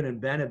Stephen and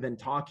Ben have been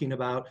talking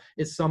about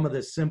is some of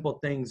the simple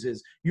things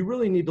is you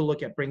really need to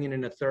look at bringing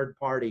in a third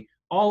party.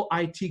 All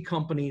IT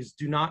companies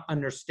do not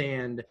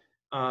understand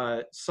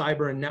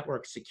cyber and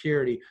network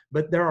security,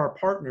 but there are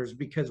partners,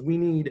 because we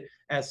need,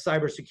 as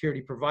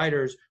cybersecurity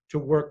providers, to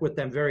work with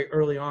them very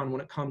early on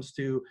when it comes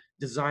to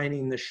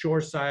designing the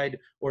shoreside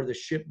or the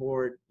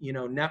shipboard,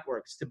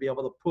 networks, to be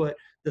able to put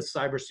the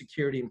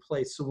cybersecurity in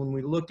place. So when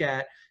we look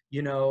at,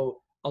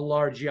 a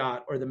large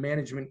yacht or the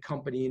management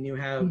company, and you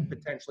have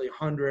potentially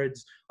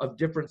hundreds of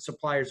different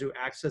suppliers who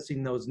are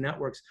accessing those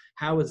networks,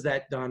 how is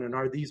that done? And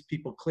are these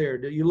people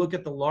cleared? You look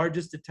at the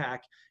largest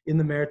attack in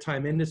the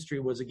maritime industry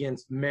was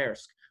against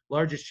Maersk,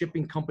 largest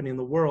shipping company in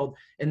the world,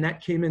 and that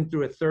came in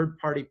through a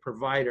third-party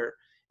provider.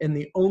 And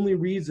the only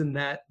reason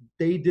that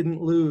they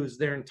didn't lose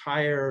their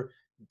entire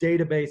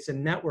database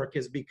and network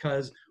is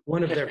because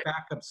one of their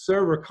backup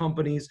server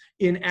companies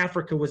in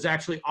Africa was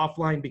actually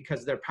offline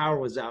because their power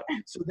was out.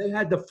 So they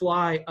had to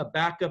fly a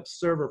backup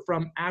server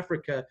from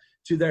Africa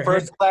to their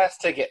first class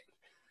ticket.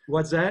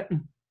 What's that? It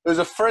was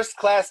a first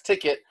class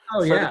ticket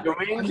for yeah. the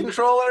domain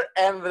controller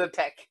and the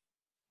tech.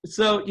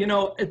 So,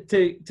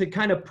 to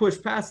kind of push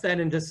past that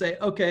and to say,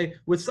 okay,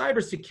 with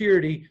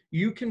cybersecurity,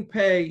 you can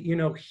pay,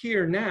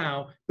 here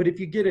now, but if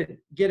you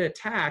get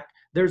attacked,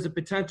 there's a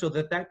potential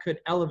that that could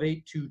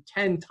elevate to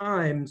 10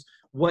 times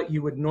what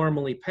you would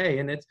normally pay.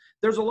 And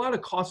there's a lot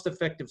of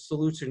cost-effective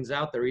solutions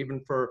out there, even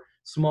for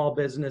small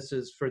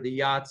businesses, for the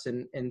yachts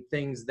and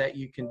things that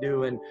you can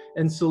do,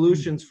 and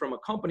solutions from a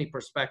company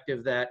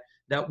perspective that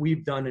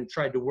we've done and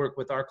tried to work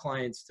with our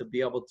clients to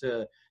be able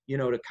to,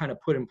 to kind of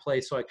put in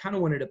place. So I kind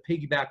of wanted to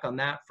piggyback on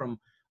that from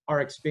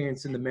our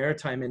experience in the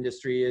maritime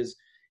industry is,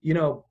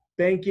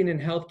 banking and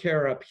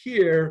healthcare up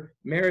here,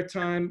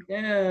 maritime,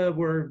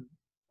 we're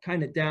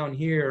kind of down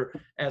here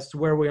as to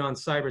where we are on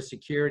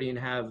cybersecurity and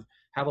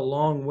have a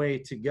long way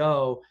to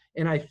go.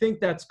 And I think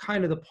that's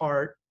kind of the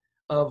part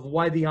of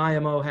why the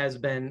IMO has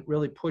been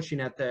really pushing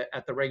at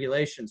the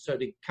regulation. So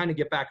to kind of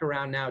get back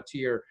around now to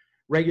your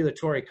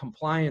regulatory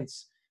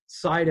compliance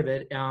side of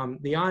it,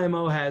 the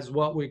IMO has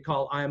what we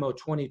call IMO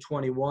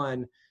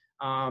 2021,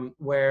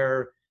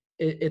 where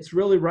it's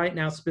really right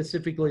now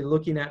specifically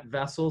looking at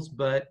vessels,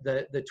 but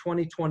the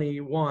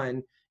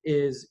 2021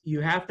 is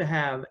you have to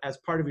have, as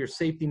part of your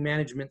safety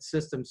management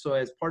system, so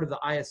as part of the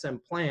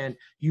ISM plan,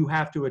 you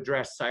have to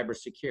address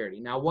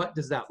cybersecurity. Now, what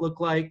does that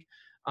look like?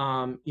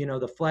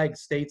 The flag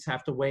states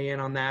have to weigh in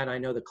on that. I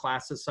know the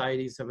class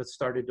societies have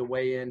started to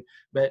weigh in,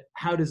 but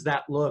how does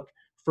that look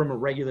from a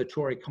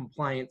regulatory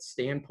compliance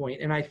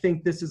standpoint? And I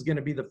think this is going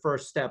to be the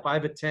first step.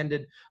 I've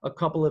attended a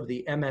couple of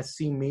the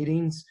MSC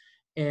meetings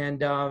and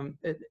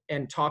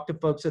talked to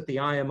folks at the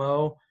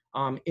IMO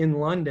in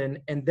London,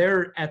 and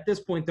at this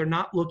point, they're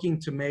not looking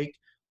to make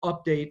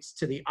updates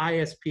to the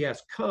ISPS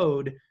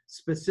code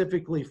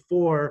specifically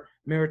for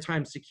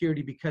maritime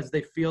security, because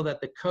they feel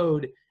that the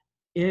code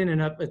in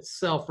and of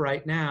itself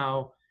right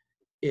now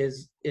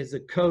is a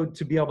code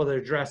to be able to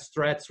address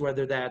threats,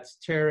 whether that's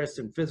terrorist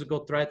and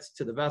physical threats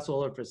to the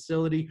vessel or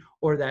facility,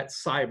 or that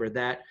cyber,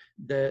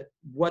 that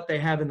what they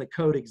have in the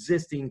code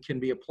existing can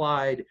be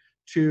applied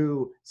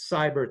to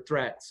cyber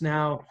threats.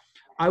 Now,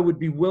 I would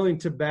be willing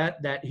to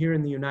bet that here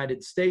in the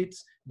United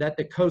States, that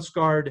the Coast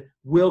Guard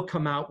will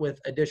come out with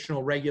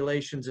additional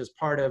regulations as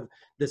part of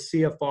the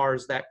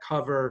CFRs that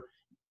cover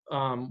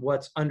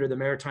what's under the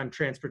Maritime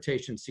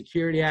Transportation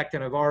Security Act.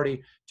 And I've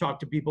already talked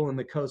to people in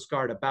the Coast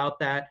Guard about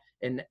that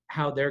and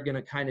how they're going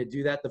to kind of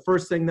do that. The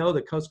first thing, though,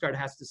 the Coast Guard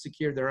has to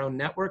secure their own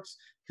networks,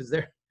 because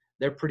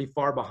they're pretty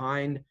far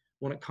behind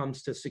when it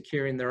comes to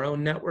securing their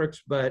own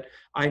networks. But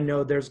I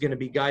know there's going to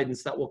be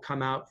guidance that will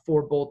come out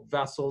for both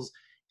vessels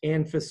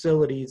and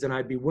facilities, and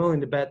I'd be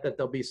willing to bet that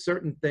there'll be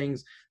certain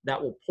things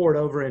that will port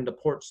over into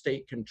port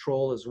state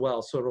control as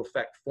well. So it'll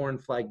affect foreign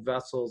flag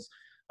vessels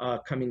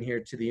coming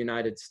here to the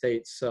United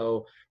States.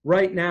 So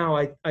right now,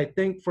 I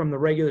think from the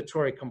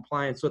regulatory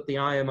compliance, what the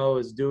IMO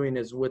is doing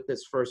is, with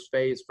this first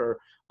phase for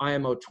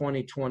IMO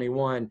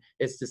 2021,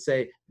 is to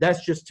say,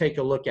 let's just take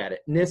a look at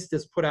it. NIST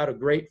has put out a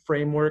great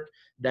framework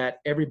that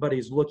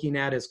everybody's looking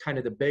at as kind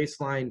of the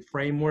baseline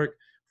framework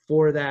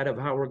for that, of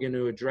how we're going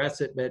to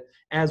address it. But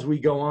as we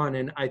go on,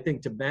 and I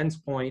think to Ben's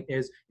point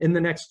is, in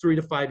the next 3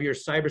 to 5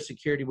 years,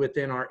 cybersecurity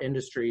within our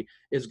industry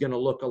is going to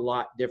look a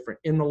lot different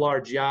in the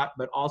large yacht,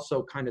 but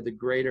also kind of the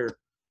greater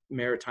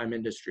maritime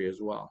industry as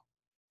well.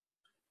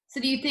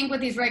 So do you think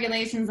with these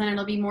regulations, then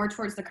it'll be more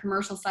towards the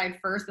commercial side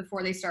first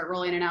before they start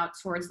rolling it out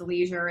towards the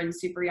leisure and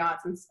super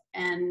yachts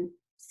and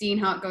seeing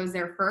how it goes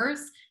there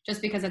first,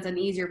 just because it's an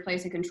easier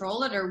place to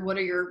control it? Or what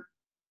are your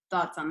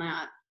thoughts on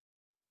that?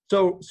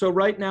 So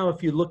right now,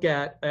 if you look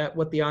at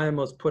what the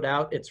IMO's put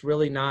out, it's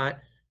really not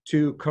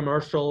to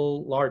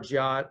commercial, large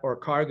yacht, or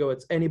cargo.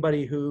 It's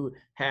anybody who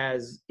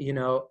has,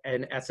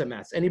 an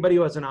SMS. Anybody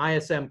who has an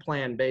ISM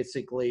plan,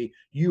 basically,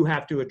 you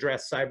have to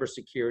address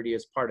cybersecurity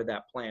as part of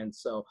that plan.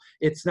 So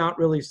it's not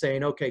really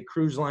saying, okay,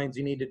 cruise lines,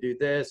 you need to do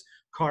this,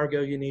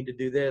 cargo, you need to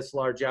do this,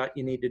 large yacht,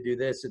 you need to do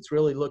this. It's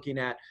really looking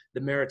at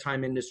the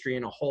maritime industry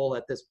in a whole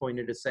at this point,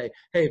 and to say,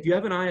 hey, if you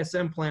have an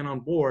ISM plan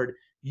on board,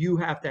 you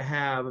have to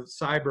have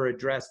cyber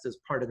addressed as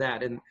part of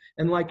that. And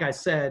like I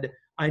said,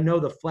 I know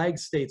the flag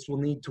states will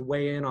need to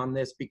weigh in on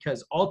this,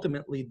 because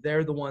ultimately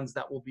they're the ones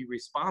that will be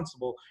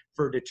responsible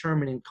for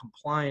determining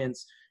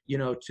compliance,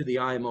 to the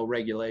IMO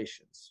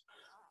regulations.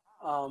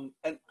 And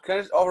can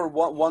I just offer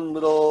one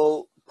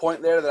little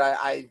point there that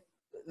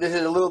this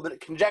is a little bit of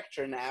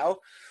conjecture now,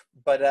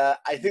 but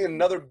I think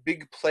another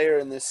big player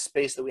in this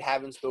space that we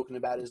haven't spoken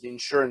about is the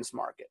insurance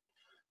market.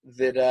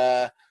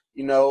 That,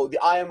 the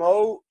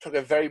IMO took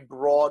a very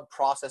broad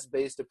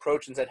process-based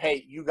approach and said,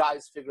 hey, you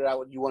guys figure out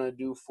what you want to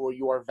do for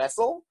your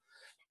vessel.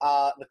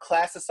 The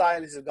class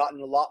societies have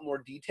gotten a lot more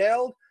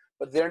detailed,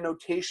 but their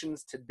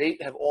notations to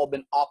date have all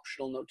been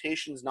optional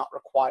notations, not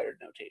required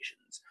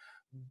notations.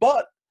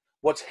 But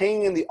what's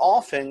hanging in the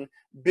offing,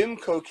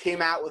 BIMCO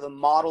came out with a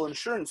model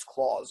insurance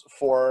clause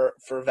for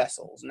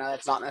vessels. Now,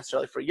 that's not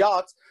necessarily for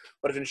yachts,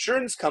 but if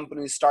insurance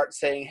companies start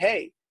saying,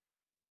 hey,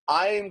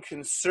 I am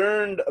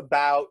concerned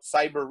about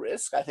cyber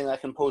risk, I think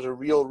that can pose a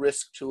real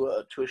risk to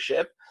a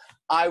ship,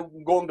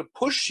 I'm going to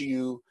push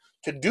you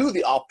to do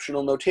the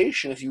optional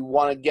notation if you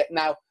want to get.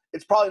 Now,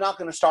 it's probably not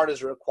going to start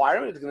as a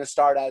requirement. It's going to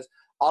start as,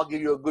 I'll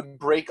give you a good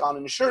break on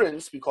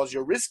insurance because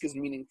your risk is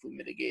meaningfully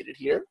mitigated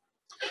here.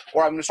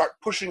 Or I'm going to start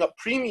pushing up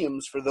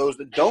premiums for those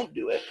that don't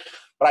do it.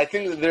 But I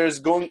think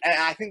that and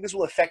I think this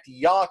will affect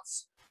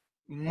yachts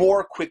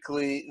more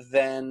quickly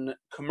than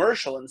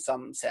commercial in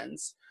some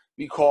sense,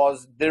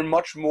 because they're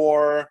much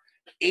more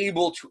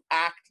able to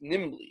act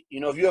nimbly. You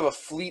know, if you have a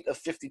fleet of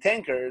 50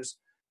 tankers,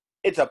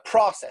 it's a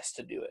process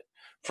to do it.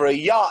 For a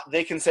yacht,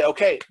 they can say,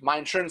 okay, my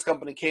insurance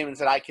company came and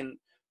said I can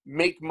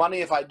make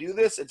money if I do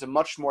this. It's a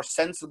much more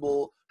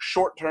sensible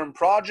short-term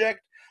project.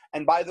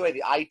 And by the way,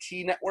 the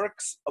IT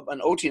networks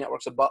and OT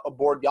networks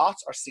aboard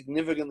yachts are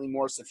significantly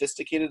more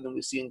sophisticated than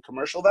we see in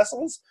commercial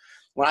vessels.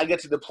 When I get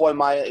to deploy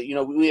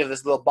we have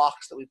this little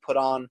box that we put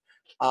on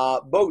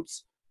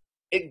boats.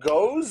 It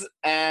goes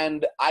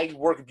and I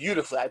work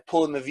beautifully. I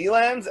pull in the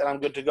VLANs and I'm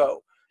good to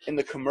go. In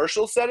the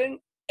commercial setting,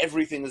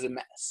 everything is a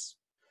mess.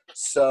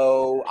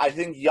 So I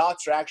think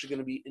yachts are actually going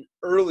to be an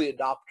early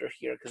adopter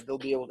here because they'll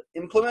be able to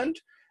implement,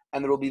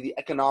 and there will be the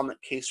economic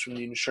case from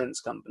the insurance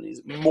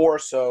companies more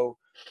so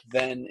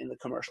than in the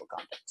commercial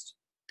context.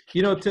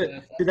 You know,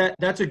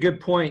 that's a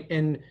good point.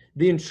 And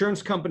the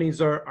insurance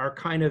companies are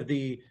kind of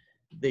the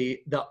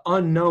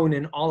unknown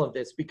in all of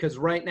this, because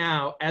right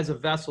now, as a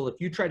vessel, if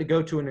you try to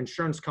go to an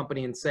insurance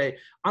company and say,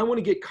 I want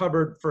to get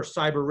covered for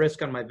cyber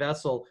risk on my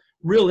vessel,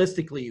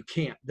 realistically, you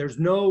can't.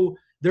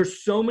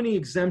 There's so many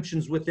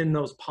exemptions within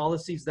those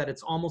policies that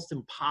it's almost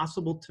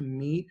impossible to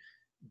meet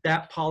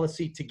that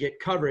policy to get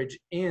coverage.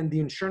 And the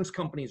insurance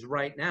companies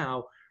right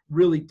now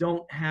really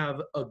don't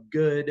have a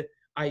good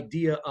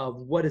idea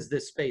of what does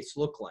this space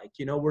look like.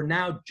 You know, we're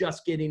now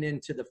just getting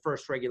into the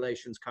first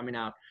regulations coming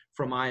out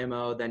from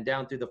IMO, then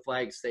down through the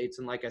flag states.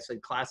 And like I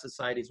said, class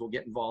societies will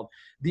get involved.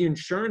 The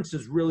insurance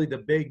is really the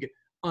big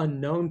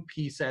unknown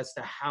piece as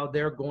to how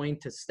they're going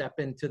to step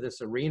into this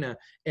arena,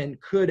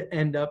 and could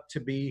end up to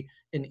be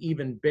an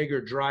even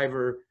bigger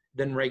driver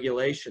than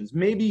regulations.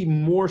 Maybe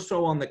more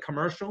so on the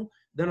commercial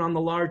than on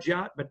the large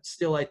yacht, but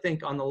still I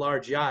think on the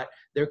large yacht,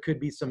 there could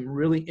be some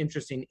really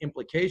interesting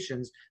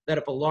implications that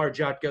if a large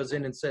yacht goes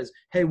in and says,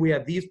 hey, we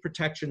have these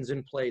protections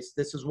in place,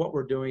 this is what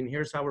we're doing,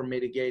 here's how we're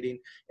mitigating,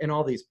 and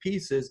all these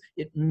pieces,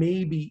 it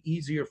may be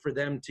easier for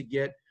them to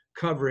get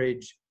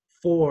coverage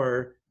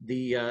for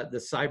the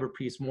cyber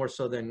piece more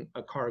so than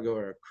a cargo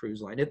or a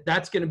cruise line.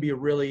 That's going to be a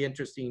really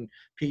interesting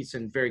piece,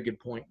 and very good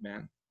point,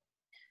 man.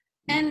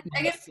 And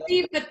I guess,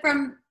 Steve, but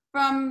from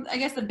I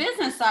guess the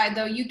business side,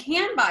 though, you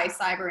can buy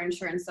cyber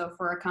insurance, though,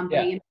 for a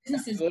company, and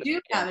businesses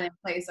do have it in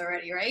place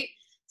already, right?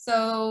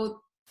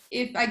 So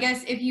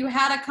if you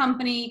had a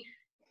company,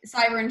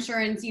 cyber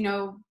insurance, you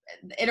know,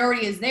 it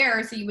already is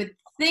there. So you would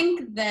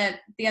think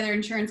that the other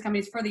insurance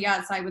companies for the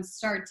yacht side would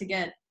start to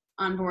get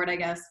on board, I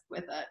guess,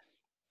 with it.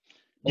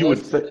 You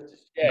would go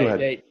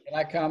ahead.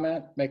 Can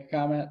I make a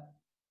comment?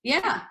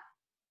 Yeah.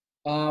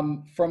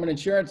 From an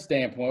insurance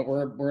standpoint,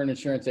 we're an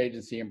insurance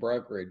agency and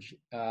brokerage.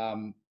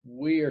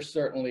 We are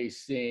certainly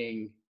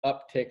seeing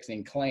upticks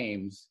in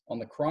claims on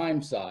the crime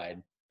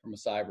side from a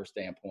cyber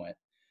standpoint.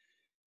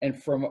 And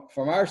from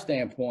our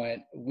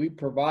standpoint, we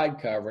provide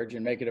coverage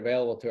and make it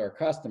available to our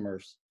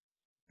customers.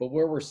 But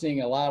where we're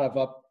seeing a lot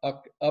of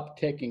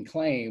uptick in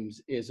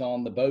claims is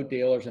on the boat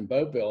dealers and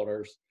boat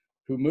builders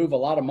who move a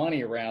lot of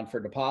money around for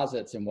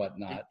deposits and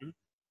whatnot. Mm-hmm.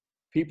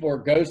 People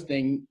are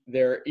ghosting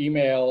their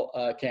email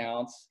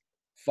accounts,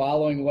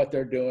 following what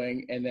they're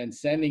doing, and then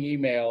sending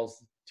emails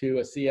to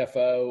a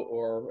CFO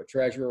or a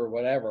treasurer or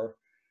whatever,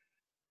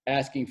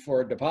 asking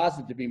for a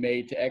deposit to be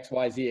made to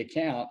XYZ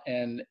account.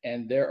 And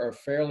there are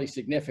fairly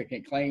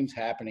significant claims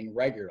happening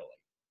regularly.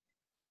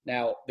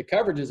 Now, the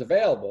coverage is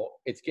available.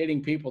 It's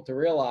getting people to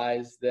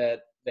realize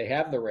that they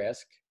have the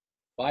risk,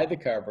 buy the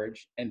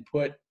coverage, and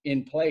put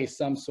in place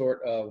some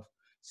sort of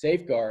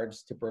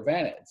safeguards to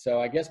prevent it. So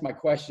I guess my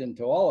question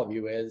to all of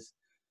you is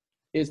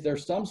there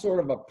some sort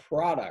of a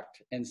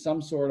product and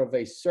some sort of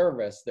a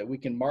service that we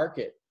can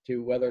market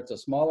to, whether it's a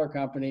smaller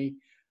company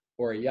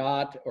or a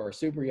yacht or a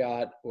super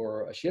yacht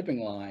or a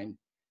shipping line,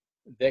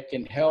 that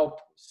can help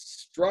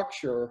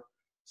structure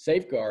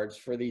safeguards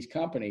for these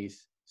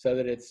companies so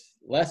that it's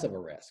less of a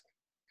risk?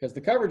 Because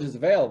the coverage is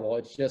available.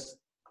 It's just,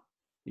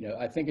 you know,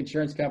 I think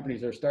insurance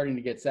companies are starting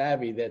to get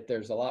savvy that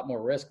there's a lot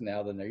more risk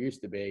now than there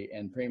used to be,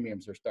 and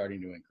premiums are starting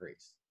to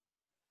increase.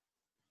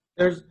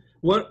 There's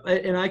what,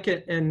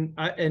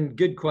 and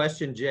good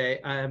question, Jay.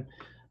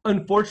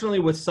 Unfortunately,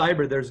 with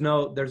cyber, there's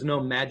no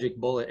magic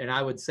bullet, and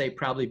I would say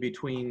probably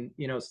between,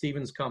 you know,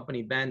 Steven's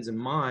company, Ben's, and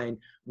mine,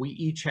 we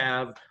each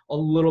have a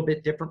little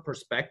bit different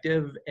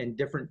perspective and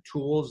different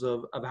tools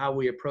of how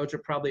we approach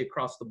it. Probably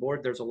across the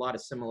board, there's a lot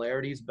of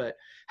similarities, but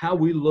how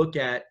we look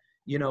at,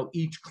 you know,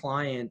 each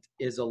client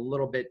is a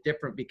little bit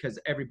different because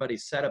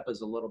everybody's setup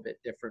is a little bit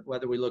different.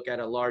 Whether we look at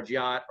a large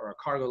yacht or a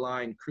cargo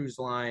line, cruise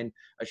line,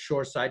 a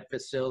shoreside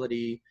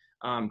facility,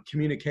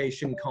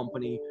 communication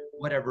company,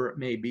 whatever it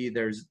may be,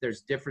 there's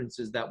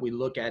differences that we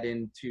look at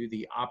into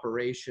the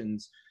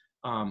operations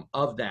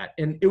of that.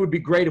 And it would be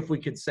great if we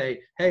could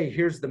say, hey,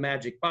 here's the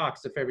magic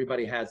box. If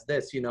everybody has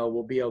this, you know,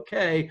 we'll be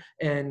okay,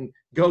 and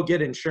go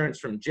get insurance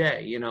from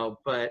Jay, you know.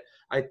 But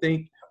I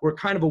think we're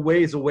kind of a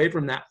ways away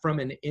from that from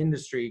an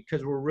industry,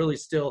 because we're really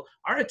still,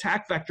 our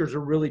attack vectors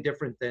are really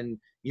different than,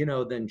 you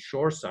know, than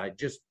shoreside.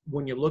 Just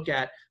when you look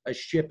at a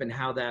ship and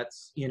how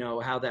that's, you know,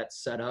 how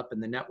that's set up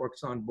and the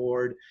networks on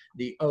board,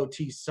 the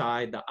OT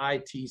side, the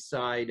IT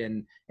side,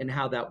 and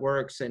how that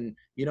works. And,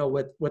 you know,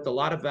 with a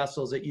lot of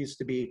vessels, it used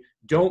to be,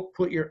 don't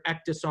put your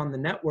ECDIS on the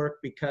network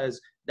because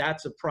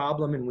that's a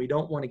problem and we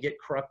don't want to get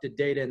corrupted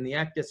data in the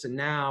ECDIS. And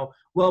now,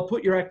 well,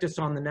 put your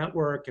ECDIS on the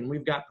network and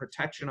we've got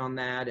protection on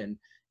that and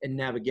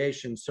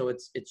navigation. So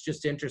it's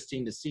just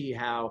interesting to see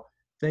how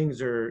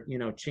things are, you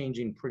know,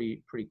 changing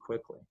pretty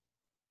quickly.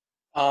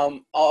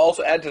 I'll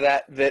also add to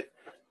that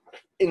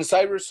in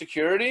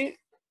cybersecurity,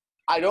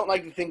 I don't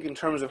like to think in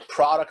terms of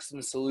products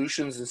and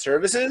solutions and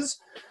services.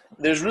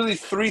 There's really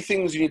three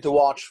things you need to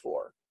watch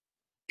for: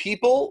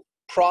 people,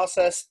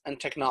 process, and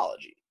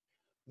technology.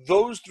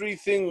 Those three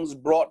things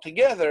brought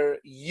together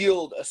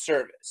yield a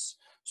service.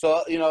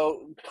 So, you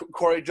know,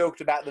 Corey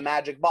joked about the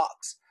magic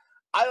box.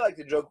 I like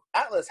to joke,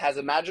 Atlas has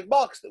a magic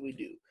box that we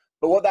do.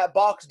 But what that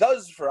box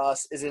does for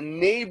us is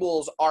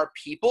enables our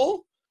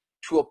people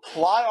to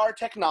apply our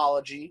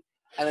technology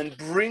and then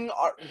bring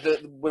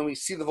when we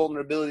see the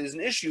vulnerabilities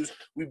and issues,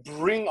 we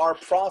bring our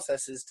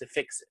processes to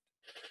fix it.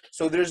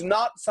 So there's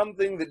not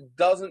something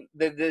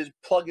that is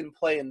plug and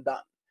play and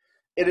done.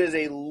 It is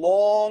a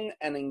long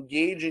and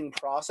engaging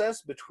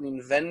process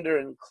between vendor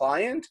and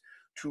client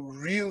to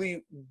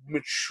really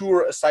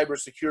mature a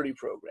cybersecurity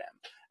program.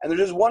 And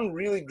there's just one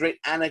really great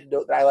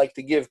anecdote that I like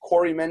to give.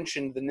 Corey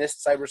mentioned the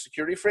NIST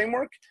cybersecurity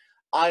framework.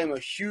 I am a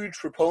huge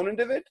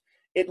proponent of it.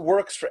 It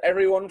works for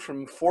everyone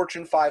from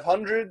Fortune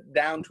 500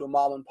 down to a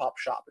mom and pop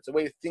shop. It's a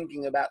way of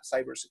thinking about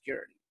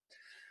cybersecurity.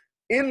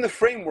 In the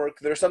framework,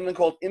 there's something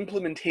called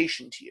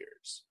implementation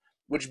tiers,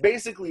 which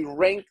basically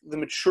rank the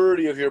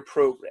maturity of your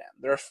program.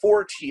 There are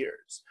 4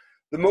 tiers.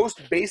 The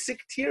most basic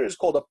tier is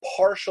called a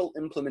partial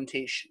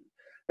implementation.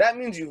 That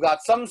means you've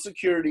got some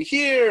security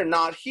here,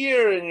 not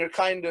here, and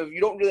you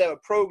don't really have a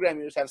program,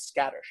 you just have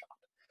scattershot.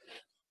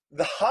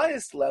 The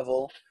highest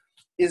level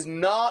is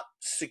not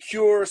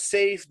secure,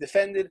 safe,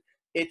 defended,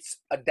 it's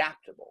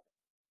adaptable.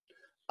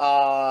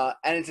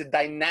 And it's a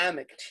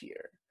dynamic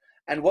tier.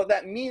 And what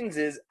that means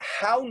is,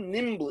 how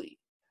nimbly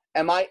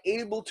am I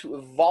able to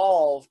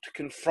evolve to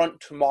confront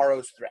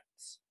tomorrow's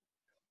threats?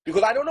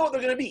 Because I don't know what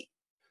they're going to be,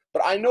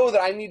 but I know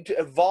that I need to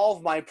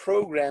evolve my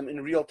program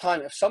in real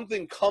time. If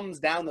something comes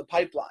down the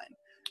pipeline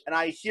and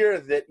I hear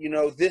that, you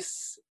know,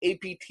 this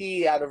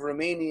APT out of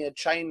Romania,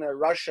 China,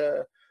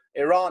 Russia,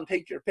 Iran,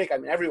 take your pick. I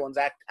mean, everyone's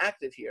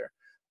active here.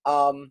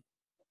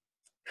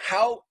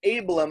 How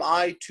able am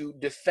I to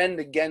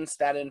defend against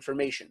that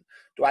information?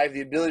 Do I have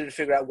the ability to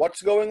figure out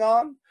what's going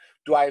on?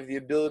 Do I have the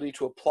ability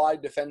to apply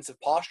defensive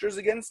postures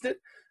against it?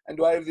 And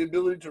do I have the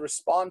ability to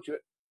respond to it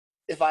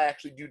if I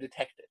actually do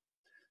detect it?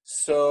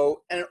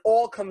 So, and it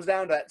all comes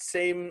down to that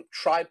same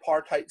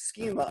tripartite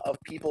schema of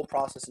people,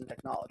 process, and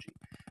technology.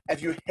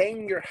 If you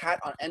hang your hat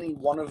on any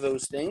one of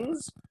those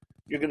things,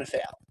 you're going to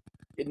fail.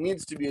 It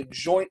needs to be a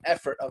joint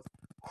effort of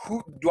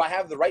do I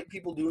have the right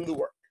people doing the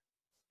work?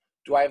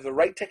 Do I have the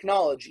right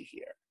technology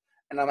here?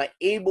 And am I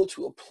able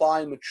to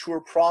apply mature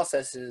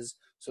processes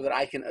so that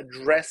I can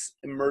address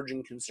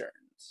emerging concerns?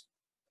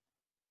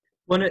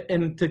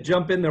 And to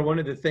jump in there, one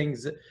of the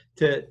things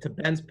to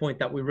Ben's point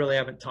that we really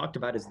haven't talked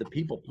about is the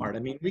people part. I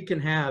mean, we can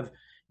have,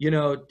 you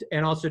know,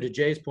 and also to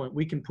Jay's point,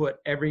 we can put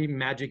every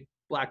magic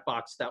black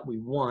box that we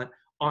want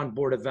on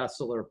board a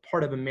vessel or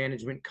part of a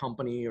management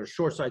company or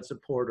shoreside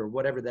support or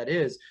whatever that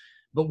is.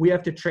 But we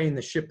have to train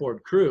the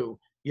shipboard crew,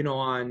 you know,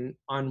 on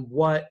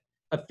what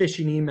a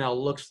phishing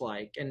email looks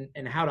like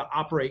and how to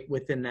operate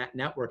within that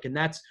network. And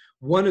that's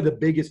one of the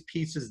biggest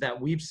pieces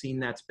that we've seen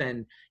that's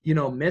been, you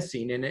know,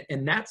 missing.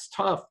 And that's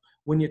tough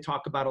when you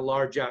talk about a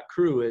large yacht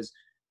crew is,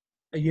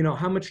 you know,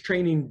 how much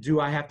training do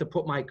I have to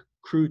put my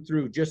crew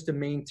through just to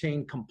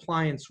maintain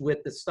compliance with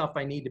the stuff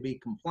I need to be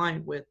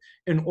compliant with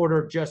in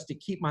order just to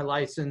keep my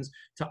license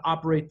to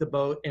operate the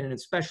boat. And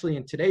especially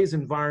in today's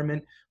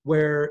environment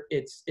where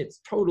it's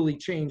totally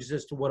changed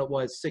as to what it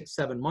was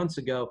 6-7 months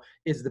ago,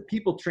 is the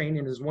people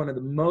training is one of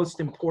the most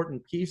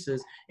important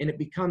pieces. And it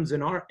becomes,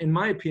 in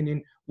my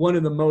opinion, one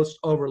of the most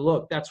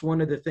overlooked. That's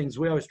one of the things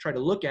we always try to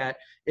look at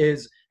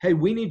is, hey,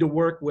 we need to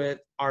work with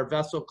our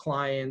vessel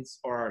clients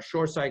or our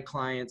shoreside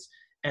clients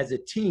as a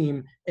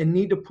team and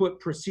need to put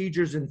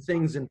procedures and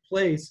things in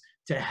place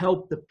to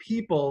help the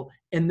people,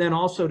 and then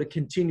also to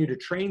continue to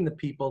train the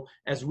people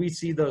as we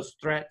see those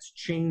threats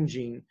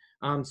changing.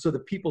 So the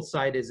people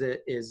side is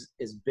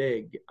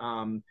big,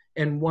 and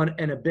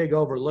a big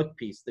overlooked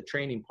piece, the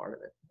training part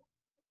of it.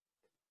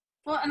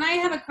 Well, and I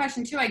have a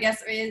question too, I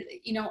guess, is,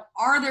 you know,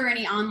 are there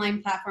any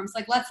online platforms?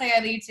 Like, let's say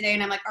I leave today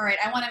and I'm like, all right,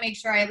 I want to make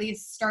sure I at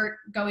least start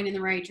going in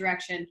the right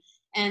direction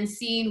and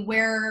seeing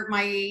where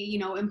my, you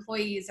know,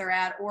 employees are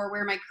at or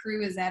where my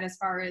crew is at as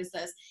far as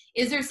this.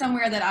 Is there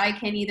somewhere that I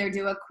can either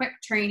do a quick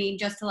training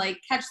just to like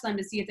catch them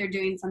to see if they're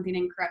doing something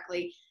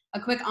incorrectly,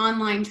 a quick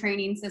online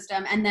training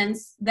system, and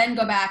then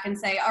go back and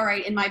say, all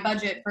right, in my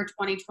budget for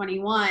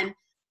 2021,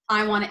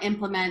 I want to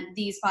implement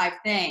these 5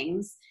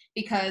 things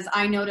because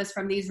I noticed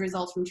from these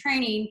results from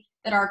training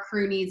that our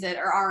crew needs it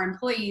or our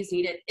employees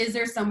need it. Is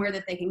there somewhere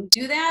that they can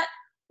do that?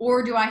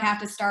 Or do I have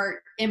to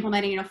start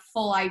implementing a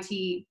full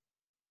IT,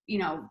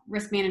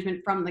 risk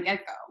management from the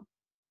get-go?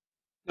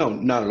 No,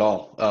 not at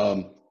all.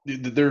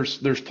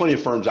 There's plenty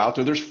of firms out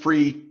there. There's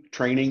free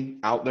training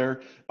out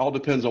there. All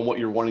depends on what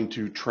you're wanting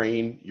to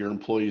train your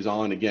employees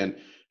on. Again,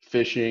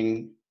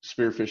 phishing,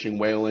 spearfishing,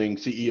 whaling,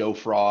 CEO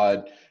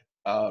fraud,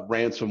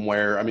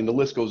 ransomware. I mean, the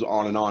list goes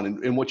on and on.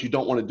 And what you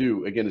don't want to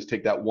do, again, is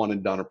take that one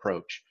and done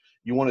approach.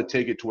 You want to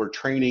take it to where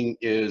training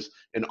is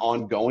an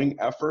ongoing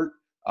effort.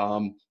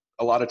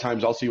 A lot of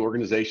times I'll see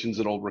organizations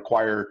that'll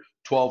require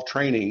 12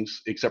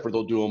 trainings, except for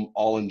they'll do them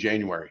all in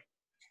January.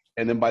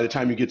 And then by the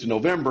time you get to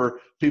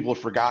November, people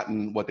have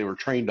forgotten what they were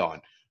trained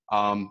on.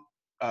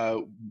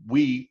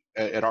 We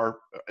at our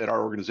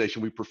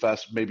organization, we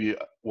profess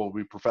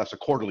a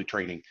quarterly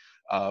training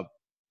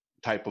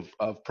type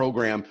of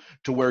program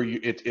to where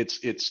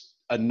it's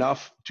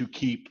enough to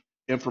keep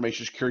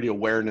information security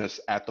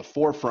awareness at the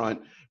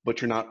forefront, but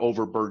you're not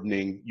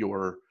overburdening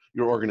your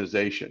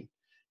organization.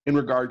 In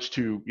regards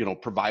to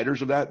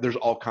providers of that, there's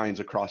all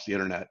kinds across the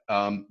internet.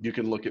 You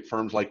can look at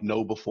firms like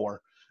KnowBefore,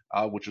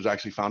 which was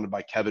actually founded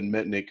by Kevin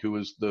Mitnick, who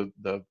is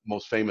the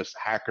most famous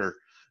hacker.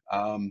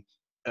 Again,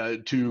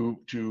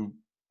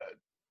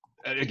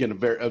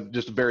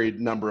 just a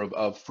varied number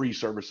of free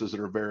services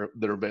that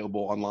are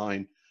available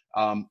online.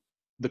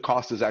 The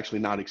cost is actually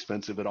not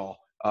expensive at all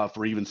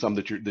for even some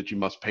that you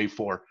must pay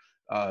for,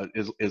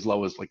 as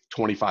low as like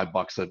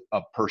 $25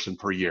 a person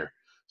per year.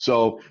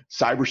 So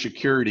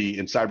cybersecurity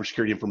and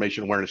cybersecurity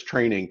information awareness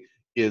training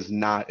is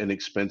not an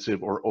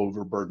expensive or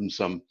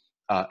overburdensome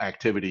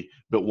activity,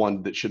 but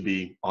one that should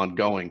be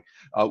ongoing.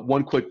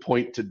 One quick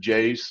point to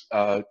Jay's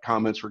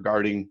comments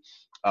regarding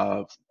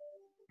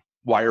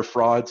wire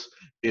frauds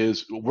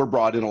is we're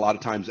brought in a lot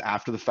of times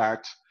after the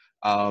fact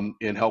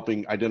in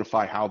helping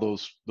identify how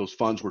those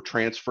funds were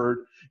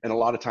transferred. And a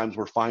lot of times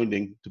we're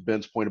finding, to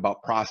Ben's point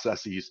about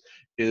processes,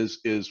 is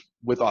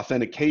with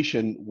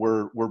authentication,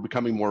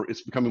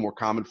 it's becoming more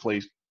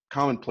commonplace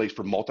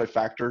for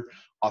multi-factor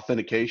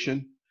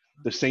authentication.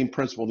 The same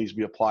principle needs to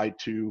be applied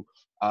to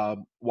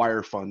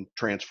wire fund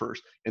transfers,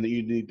 and that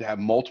you need to have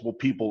multiple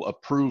people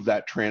approve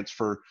that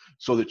transfer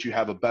so that you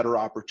have a better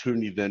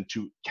opportunity then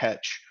to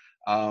catch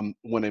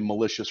when a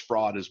malicious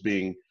fraud is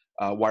being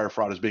wire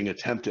fraud is being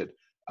attempted.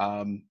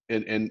 And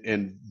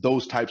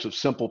those types of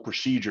simple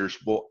procedures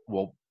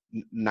will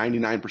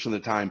 99% of the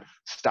time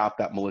stop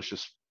that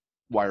malicious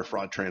wire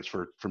fraud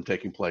transfer from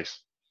taking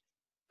place.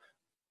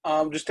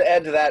 Just to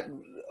add to that,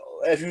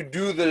 if you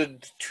do the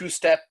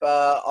 2-step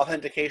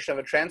authentication of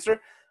a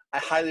transfer, I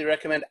highly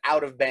recommend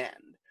out of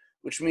band,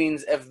 which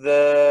means if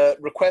the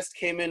request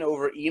came in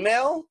over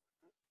email,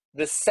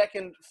 the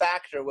second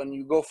factor when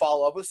you go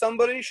follow up with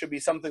somebody should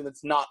be something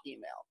that's not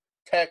email.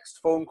 Text,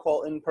 phone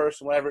call, in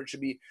person, whatever it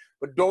should be,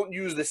 but don't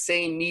use the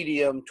same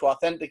medium to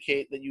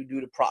authenticate that you do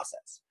to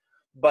process.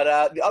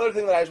 But the other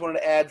thing that I just wanted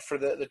to add for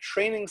the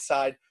training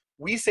side,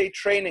 we say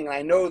training, and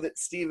I know that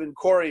Steve and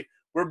Corey,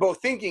 we're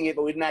both thinking it,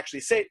 but we didn't actually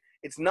say it.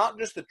 It's not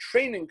just the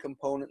training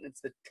component,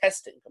 it's the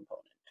testing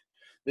component.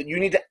 That you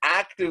need to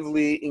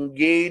actively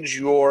engage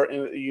your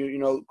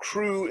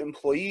crew,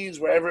 employees,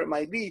 wherever it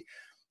might be,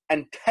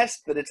 and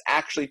test that it's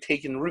actually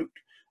taken root.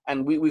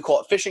 And we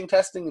call it phishing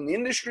testing in the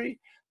industry.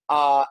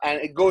 And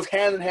it goes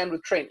hand in hand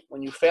with training.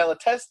 When you fail a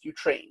test, you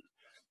train.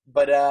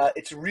 But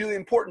it's really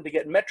important to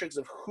get metrics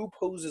of who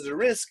poses a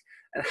risk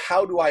and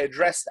how do I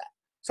address that.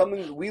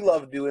 Something that we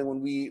love doing when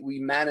we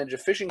manage a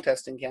phishing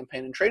testing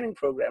campaign and training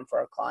program for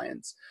our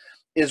clients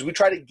is we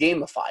try to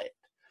gamify it.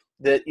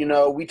 That,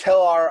 we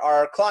tell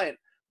our client,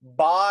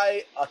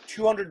 buy a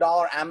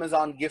 $200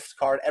 Amazon gift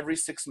card every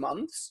 6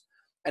 months,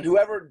 and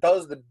whoever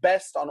does the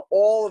best on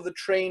all of the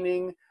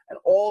training and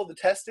all of the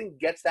testing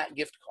gets that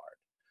gift card.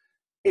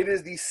 It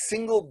is the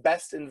single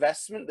best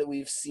investment that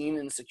we've seen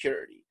in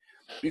security,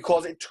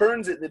 because it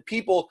turns it that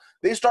people,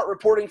 they start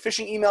reporting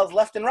phishing emails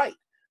left and right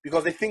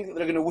because they think that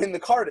they're going to win the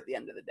card at the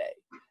end of the day.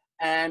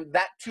 And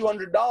that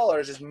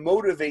 $200 just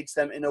motivates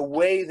them in a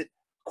way that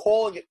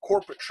calling it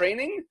corporate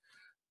training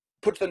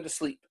puts them to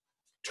sleep.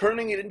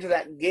 Turning it into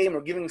that game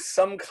or giving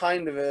some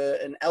kind of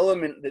an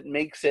element that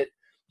makes it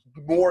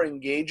more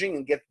engaging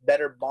and gets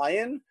better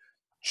buy-in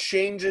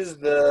changes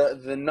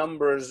the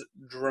numbers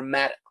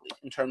dramatically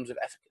in terms of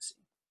efficacy.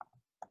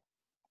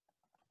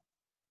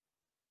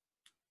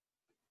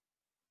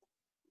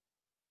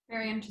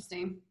 Very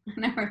interesting.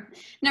 Never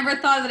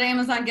thought that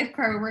Amazon gift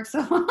card would work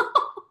so well.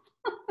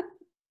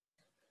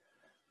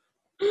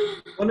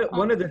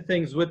 One of the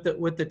things with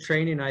the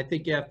training, I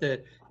think you have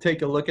to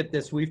take a look at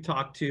this. We've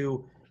talked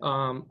to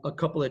a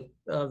couple of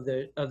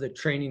the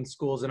training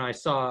schools, and I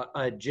saw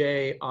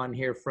Jay on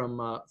here from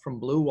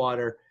Blue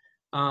Water,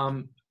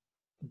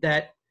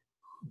 that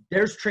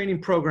there's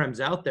training programs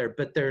out there,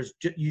 but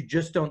you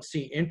just don't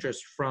see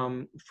interest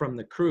from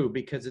the crew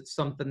because it's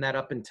something that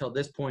up until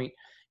this point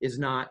is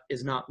not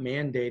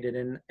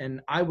mandated.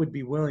 And I would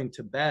be willing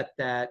to bet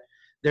that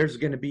there's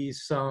going to be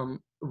some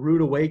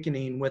rude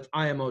awakening with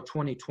IMO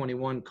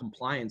 2021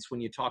 compliance when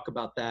you talk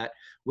about that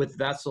with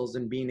vessels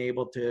and being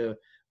able to,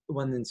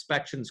 when the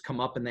inspections come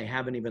up and they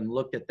haven't even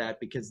looked at that,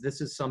 because this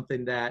is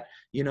something that,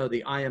 you know,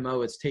 the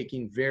IMO is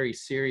taking very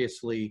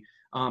seriously,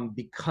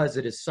 because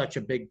it is such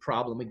a big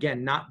problem.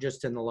 Again, not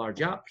just in the large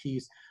yacht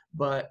piece,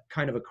 but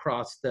kind of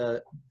across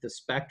the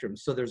spectrum.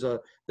 So there's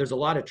a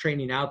lot of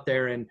training out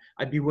there, and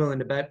I'd be willing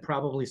to bet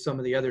probably some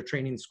of the other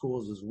training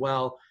schools as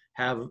well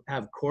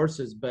have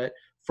courses. But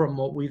from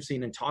what we've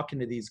seen and talking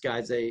to these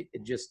guys,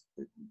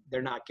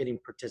 they're not getting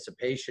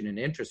participation and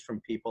interest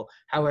from people.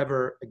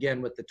 However,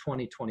 again, with the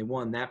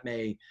 2021, that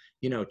may,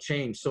 you know,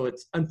 change. So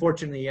it's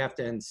unfortunately you have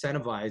to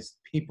incentivize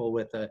people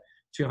with a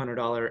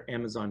 $200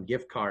 Amazon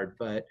gift card,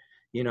 but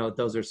you know,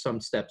 those are some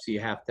steps you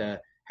have to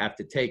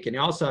take. And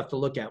you also have to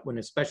look at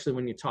especially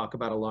when you talk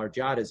about a large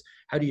yacht, is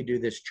how do you do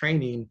this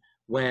training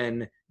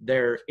when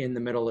they're in the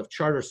middle of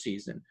charter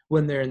season,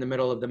 when they're in the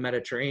middle of the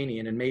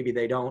Mediterranean, and maybe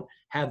they don't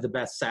have the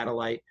best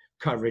satellite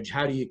coverage?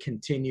 How do you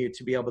continue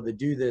to be able to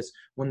do this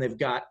when they've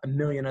got a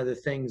million other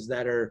things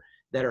that are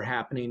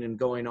happening and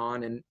going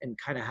on, and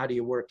kind of how do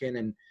you work in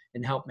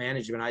and help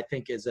management, I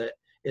think is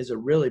a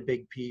really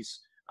big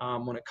piece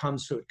when it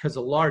comes to it, because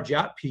the large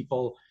yacht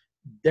people,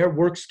 their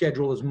work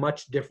schedule is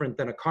much different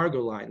than a cargo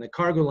line. The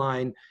cargo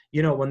line,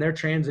 you know, when they're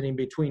transiting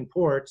between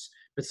ports,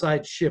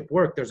 besides ship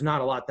work, there's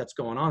not a lot that's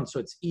going on. So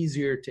it's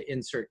easier to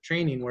insert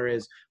training.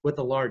 Whereas with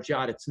a large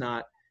yacht, it's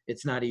not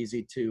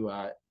easy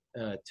to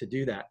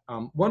do that.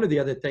 One of the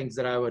other things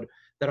that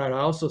I'd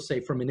also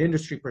say from an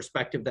industry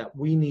perspective that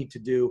we need to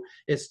do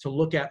is to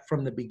look at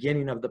from the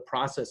beginning of the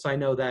process. I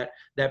know that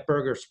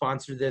Berger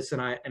sponsored this,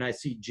 and I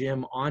see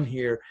Jim on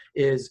here,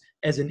 is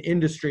as an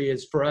industry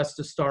is for us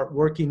to start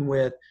working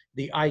with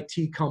the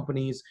IT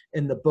companies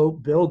and the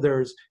boat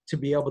builders to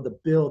be able to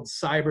build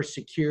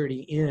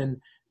cybersecurity in,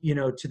 you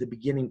know, to the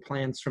beginning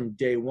plans from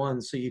day one.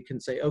 So you can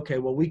say, okay,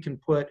 well, we can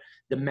put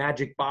the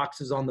magic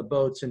boxes on the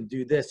boats and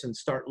do this, and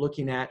start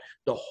looking at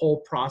the whole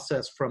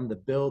process from the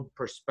build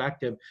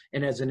perspective.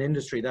 And as an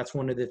industry, that's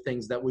one of the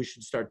things that we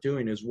should start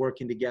doing, is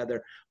working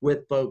together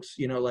with folks,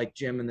 you know, like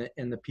Jim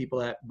and the people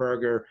at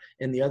Berger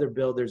and the other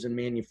builders and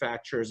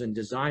manufacturers and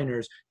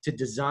designers to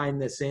design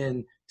this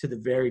in to the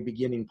very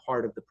beginning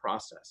part of the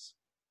process.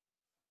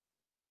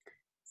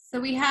 So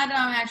we had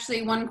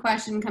actually one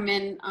question come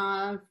in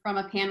from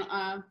a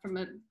panel, from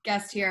a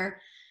guest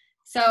here.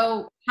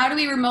 So how do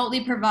we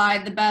remotely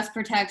provide the best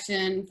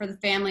protection for the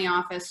family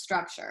office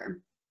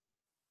structure?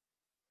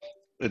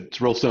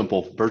 It's real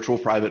simple: virtual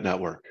private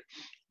network.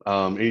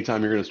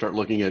 Anytime you're going to start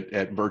looking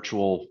at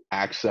virtual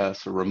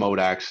access or remote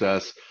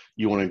access,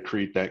 you want to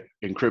create that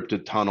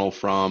encrypted tunnel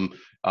from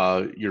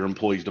your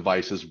employees'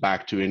 devices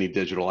back to any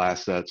digital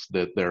assets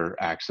that they're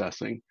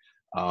accessing.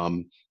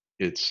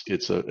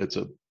 It's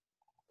a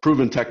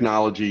proven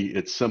technology.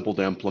 It's simple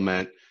to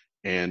implement,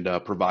 and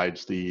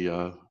provides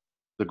the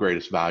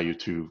greatest value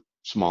to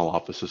small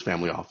offices,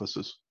 family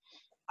offices.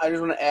 I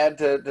just want to add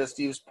to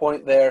Steve's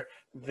point there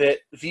that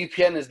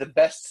VPN is the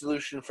best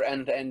solution for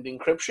end-to-end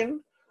encryption.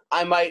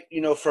 I might,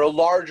 you know, for a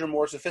larger,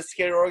 more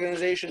sophisticated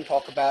organization,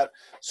 talk about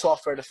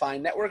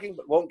software-defined networking,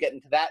 but won't get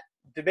into that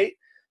debate.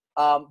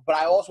 But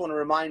I also want to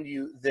remind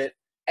you that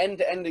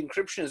end-to-end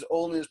encryption is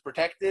only as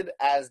protected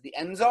as the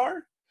ends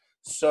are.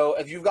 So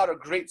if you've got a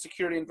great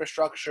security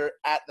infrastructure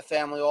at the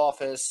family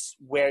office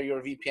where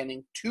you're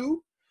VPNing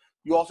to,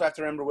 you also have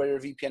to remember where you're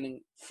VPNing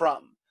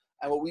from.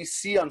 And what we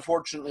see,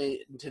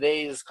 unfortunately, in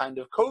today's kind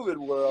of COVID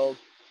world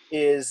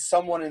is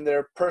someone in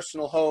their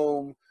personal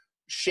home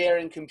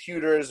sharing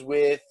computers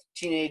with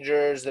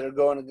teenagers that are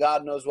going to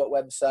God knows what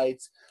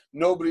websites.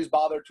 Nobody's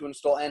bothered to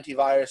install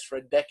antivirus for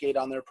a decade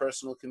on their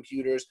personal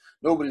computers.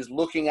 Nobody's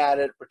looking at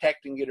it,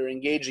 protecting it, or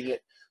engaging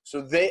it.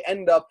 So they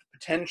end up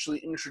potentially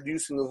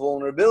introducing a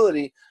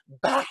vulnerability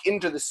back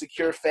into the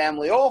secure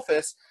family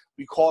office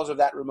because of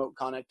that remote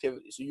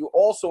connectivity. So you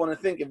also want to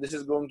think, if this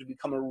is going to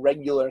become a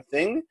regular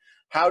thing,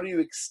 how do you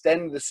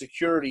extend the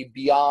security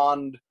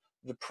beyond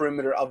the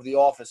perimeter of the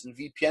office? And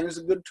VPN is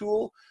a good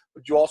tool,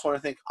 but you also want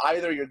to think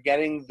either you're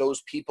getting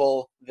those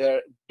people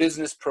their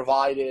business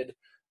provided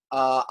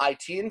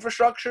IT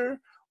infrastructure,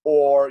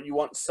 or you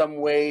want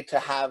some way to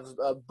have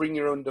bring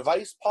your own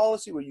device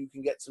policy where you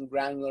can get some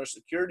granular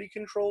security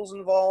controls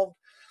involved.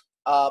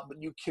 But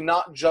you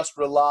cannot just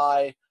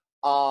rely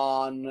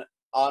on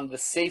the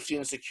safety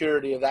and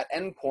security of that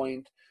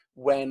endpoint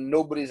when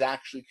nobody's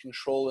actually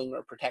controlling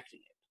or protecting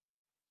it.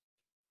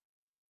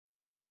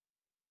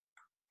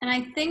 And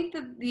I think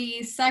that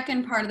the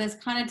second part of this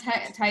kind of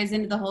ties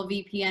into the whole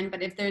VPN,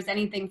 but if there's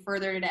anything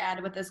further to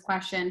add with this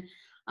question,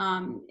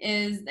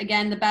 is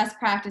again, the best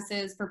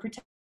practices for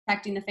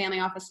protecting the family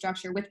office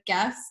structure with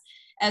guests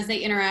as they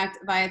interact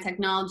via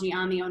technology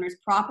on the owner's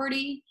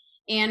property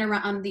and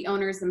around the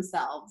owners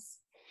themselves.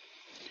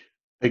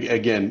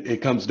 Again,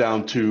 it comes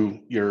down to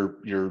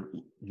your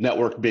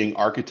network being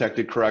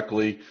architected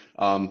correctly.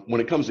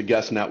 When it comes to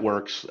guest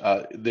networks,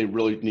 they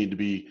really need to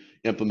be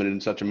implemented in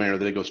such a manner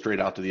that they go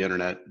straight out to the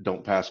internet,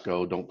 don't pass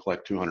go, don't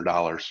collect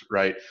 $200,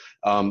 right?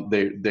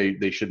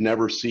 They should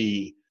never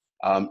see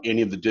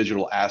any of the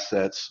digital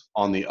assets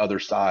on the other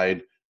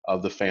side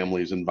of the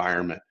family's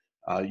environment.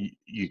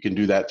 You can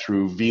do that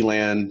through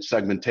VLAN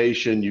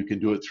segmentation. You can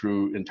do it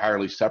through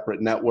entirely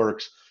separate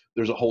networks.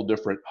 There's a whole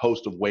different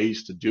host of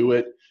ways to do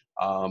it,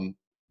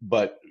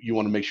 but you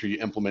want to make sure you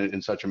implement it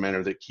in such a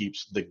manner that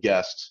keeps the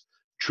guests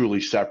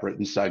truly separate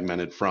and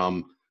segmented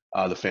from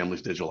the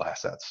family's digital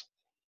assets.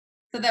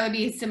 So that would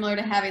be similar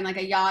to having like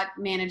a yacht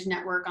managed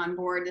network on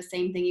board, the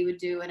same thing you would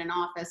do in an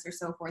office or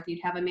so forth.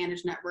 You'd have a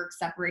managed network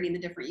separating the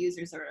different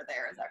users that are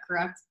there. Is that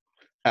correct?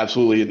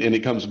 Absolutely. And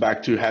it comes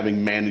back to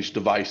having managed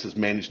devices,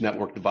 managed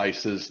network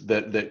devices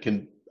that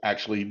can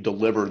actually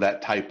deliver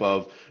that type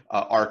of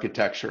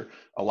architecture.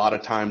 A lot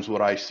of times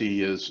what I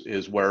see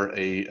is where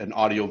an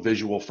audio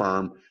visual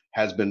firm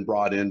has been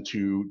brought in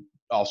to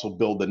also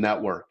build the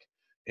network.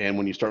 And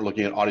when you start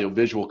looking at audio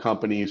visual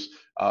companies,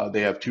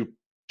 they have two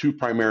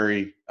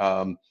primary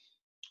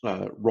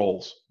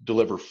roles: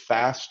 deliver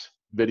fast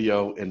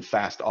video and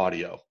fast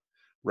audio,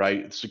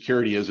 right?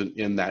 Security isn't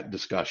in that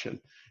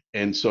discussion.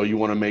 And so you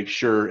want to make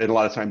sure, and a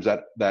lot of times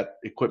that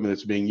equipment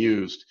that's being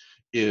used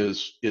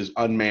is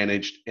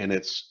unmanaged, and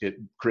it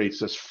creates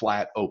this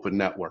flat open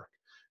network.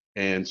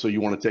 And so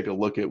you want to take a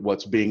look at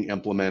what's being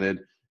implemented,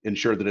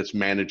 ensure that it's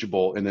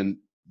manageable, and then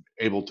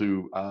able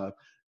to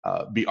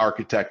be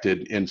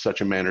architected in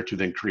such a manner to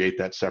then create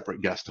that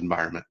separate guest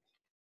environment.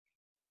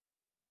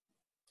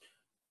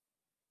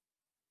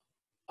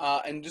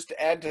 And just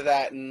to add to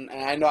that, and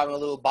I know I'm a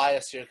little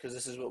biased here because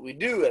this is what we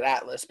do at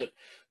Atlas, but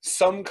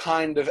some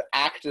kind of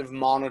active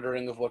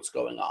monitoring of what's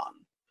going on.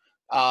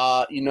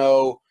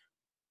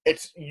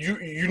 It's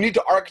you need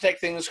to architect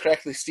things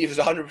correctly. Steve is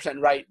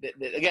 100% right.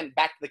 That, again,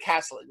 back to the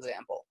castle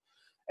example.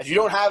 If you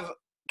don't have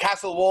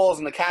castle walls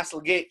and the castle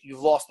gate,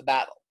 you've lost the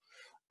battle.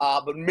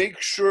 But make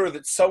sure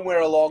that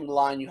somewhere along the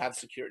line you have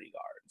security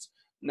guards.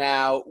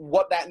 Now,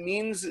 what that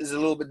means is a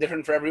little bit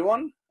different for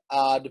everyone.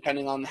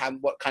 Depending on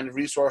what kind of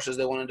resources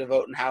they want to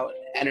devote and how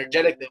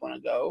energetic they want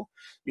to go.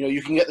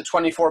 You can get the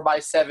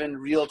 24/7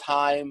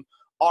 real-time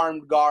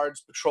armed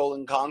guards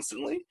patrolling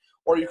constantly,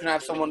 or you can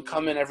have someone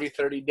come in every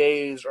 30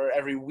 days or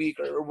every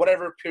week or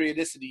whatever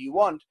periodicity you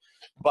want,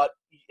 but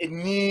it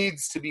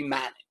needs to be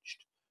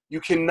managed. You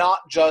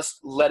cannot just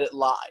let it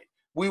lie.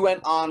 We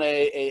went on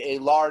a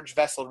large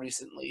vessel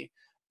recently,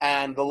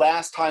 and the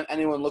last time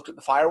anyone looked at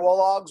the firewall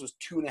logs was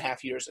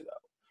 2.5 years ago.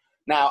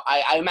 Now,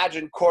 I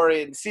imagine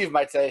Corey and Steve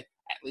might say,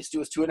 at least it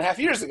was 2.5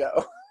 years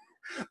ago.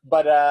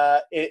 But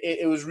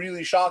it was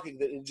really shocking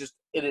that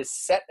it is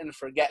set and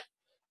forget.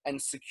 And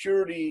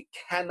security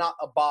cannot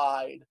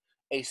abide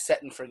a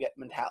set and forget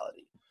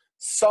mentality.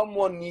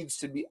 Someone needs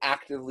to be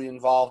actively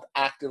involved,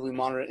 actively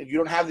monitoring. If you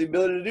don't have the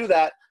ability to do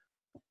that,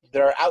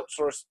 there are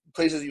outsourced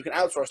places you can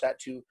outsource that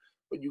to,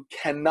 but you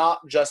cannot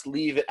just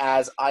leave it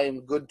as I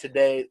am good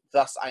today,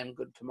 thus I am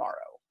good tomorrow.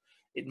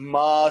 It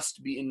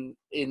must be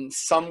in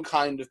some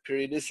kind of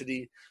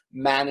periodicity,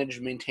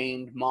 managed,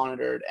 maintained,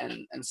 monitored,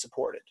 and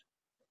supported.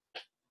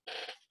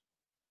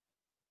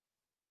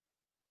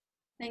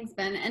 Thanks,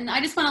 Ben. And I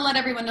just want to let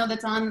everyone know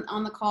that's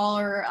on the call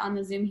or on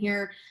the Zoom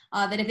here,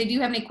 that if they do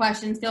have any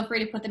questions, feel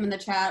free to put them in the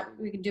chat.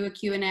 We can do a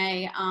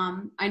Q&A.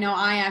 I know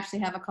I actually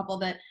have a couple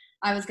that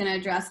I was going to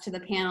address to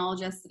the panel,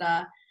 just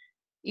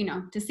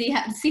to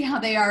see how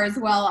they are as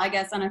well, I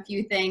guess, on a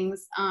few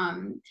things.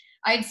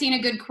 I'd seen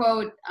a good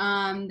quote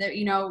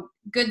that,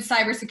 good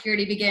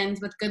cybersecurity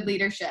begins with good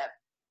leadership.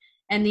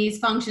 And these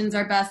functions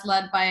are best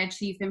led by a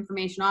chief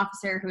information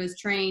officer who is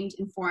trained,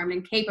 informed,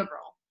 and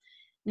capable.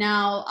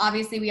 Now,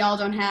 obviously, we all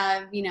don't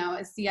have,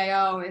 a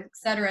CIO, et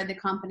cetera, at the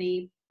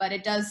company, but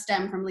it does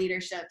stem from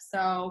leadership.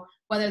 So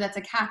whether that's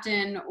a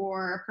captain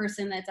or a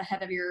person that's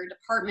ahead of your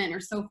department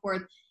or so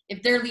forth,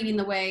 if they're leading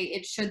the way,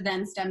 it should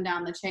then stem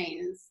down the chain.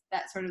 Is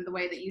that sort of the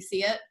way that you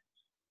see it?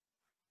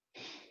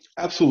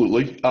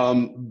 Absolutely.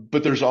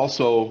 But there's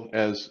also,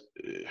 as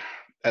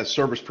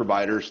service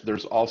providers,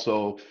 there's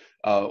also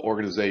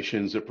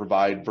organizations that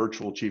provide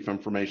virtual chief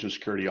information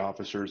security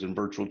officers and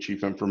virtual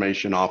chief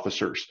information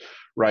officers,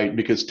 right?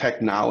 Because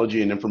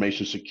technology and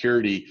information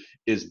security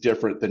is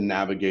different than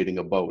navigating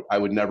a boat. I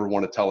would never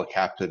want to tell a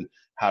captain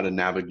how to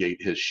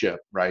navigate his ship,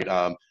 right?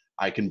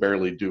 I can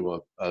barely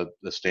do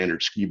a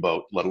standard ski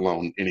boat, let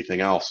alone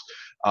anything else.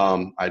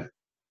 I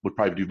would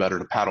probably do better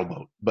in a paddle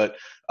boat. But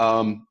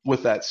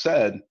with that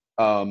said,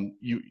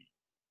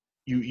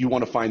 you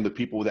want to find the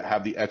people that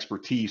have the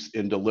expertise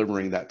in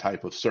delivering that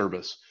type of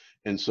service.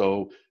 And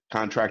so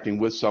contracting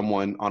with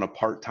someone on a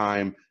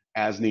part-time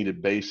as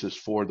needed basis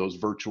for those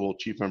virtual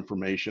chief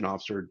information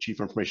officer, chief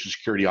information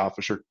security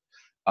officer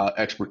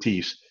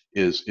expertise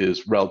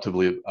is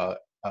relatively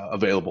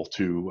available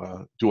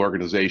to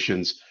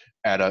organizations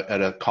at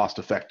a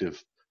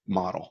cost-effective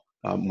model.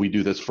 We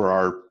do this for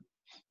our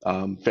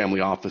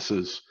family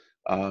offices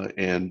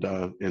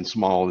and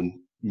small and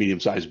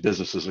medium-sized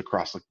businesses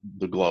across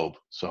the globe.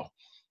 So,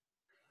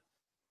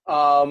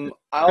 I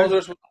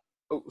also just,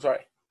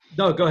 sorry.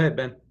 No, go ahead,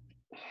 Ben.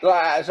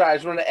 I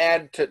just wanted to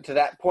add to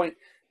that point.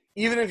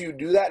 Even if you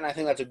do that, and I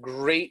think that's a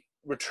great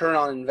return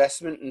on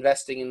investment,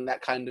 investing in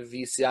that kind of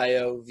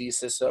VCIO,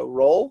 VCISO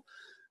role,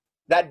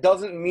 that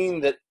doesn't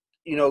mean that,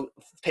 you know,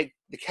 take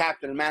the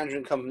captain or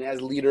management company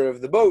as leader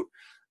of the boat,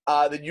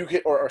 that you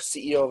can, or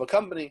CEO of a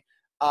company,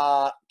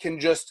 can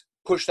just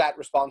push that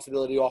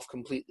responsibility off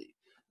completely.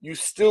 You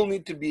still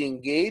need to be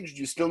engaged.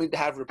 You still need to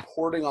have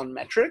reporting on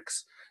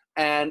metrics.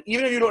 And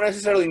even if you don't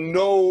necessarily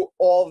know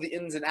all the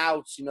ins and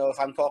outs, you know, if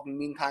I'm talking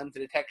mean time to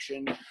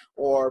detection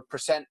or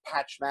percent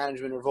patch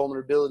management or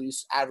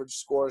vulnerabilities, average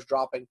scores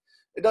dropping,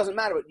 it doesn't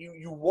matter. But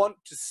you want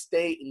to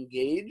stay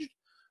engaged,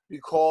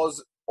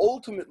 because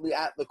ultimately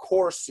at the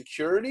core,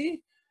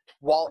 security,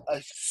 while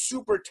a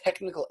super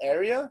technical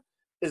area,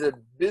 is a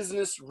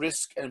business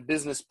risk and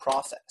business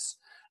process.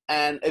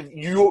 And if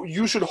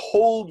you should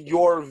hold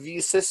your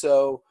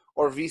VCISO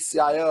or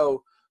VCIO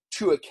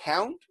to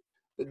account,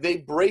 that they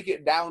break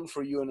it down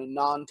for you in a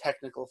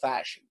non-technical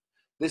fashion.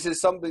 This is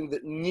something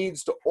that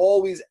needs to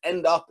always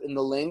end up in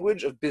the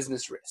language of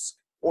business risk,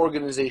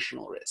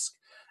 organizational risk.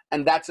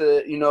 And that's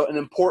an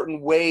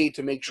important way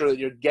to make sure that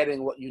you're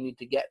getting what you need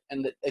to get,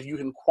 and that if you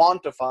can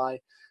quantify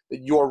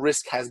that your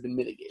risk has been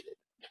mitigated.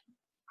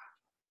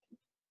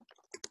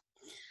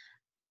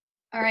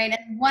 All right,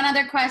 and one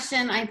other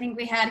question I think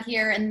we had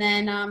here, and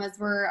then as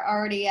we're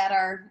already at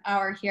our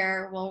hour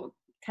here, we'll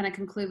kind of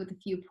conclude with a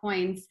few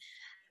points.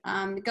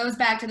 It goes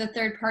back to the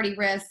third-party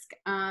risk.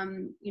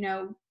 You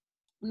know,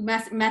 we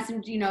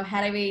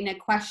having a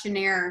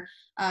questionnaire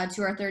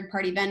to our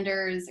third-party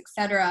vendors, et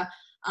cetera.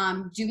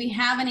 Do we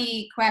have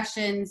any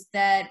questions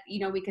that, you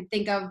know, we could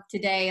think of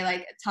today,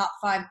 like top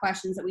 5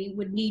 questions that we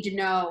would need to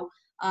know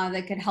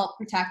that could help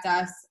protect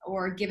us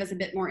or give us a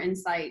bit more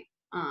insight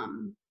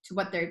to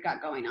what they've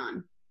got going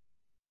on?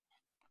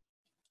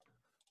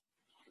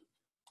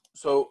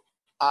 So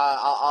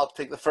I'll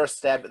take the first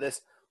stab at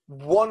this.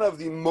 One of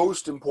the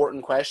most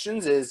important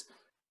questions is,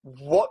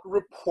 what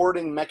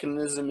reporting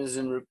mechanism is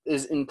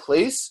in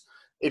place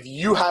if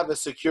you have a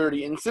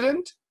security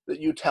incident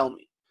that you tell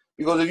me?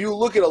 Because if you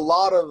look at a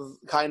lot of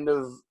kind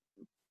of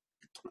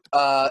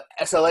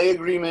SLA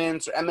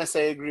agreements or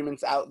MSA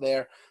agreements out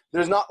there,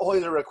 there's not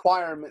always a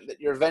requirement that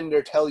your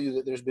vendor tell you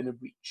that there's been a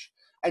breach.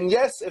 And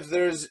yes, if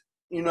there's,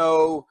 you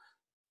know,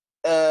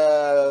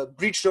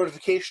 breach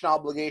notification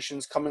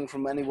obligations coming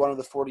from any one of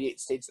the 48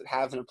 states that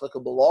have an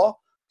applicable law,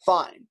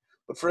 fine.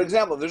 But for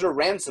example, if there's a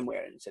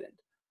ransomware incident,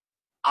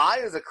 I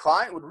as a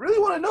client would really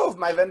want to know if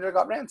my vendor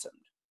got ransomed.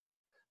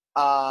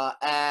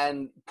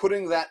 And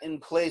putting that in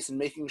place and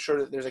making sure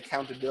that there's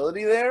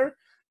accountability there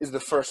is the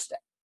first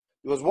step.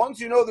 Because once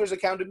you know there's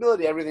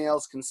accountability, everything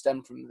else can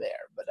stem from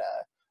there. But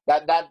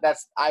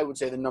that's, I would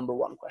say, the number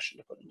one question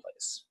to put in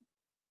place.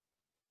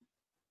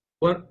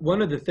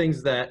 One of the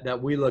things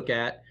that we look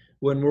at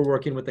when we're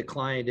working with the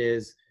client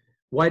is,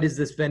 why does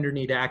this vendor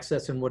need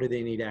access and what do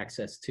they need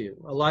access to?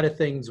 A lot of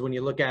things when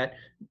you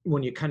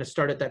kind of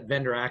start at that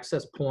vendor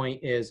access point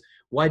is,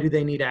 why do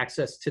they need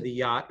access to the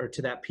yacht or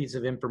to that piece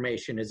of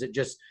information? Is it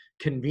just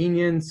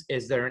convenience?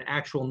 Is there an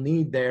actual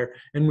need there?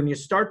 And when you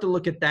start to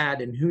look at that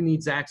and who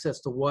needs access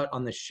to what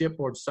on the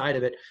shipboard side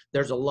of it,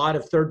 there's a lot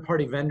of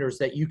third-party vendors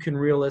that you can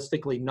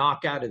realistically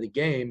knock out of the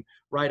game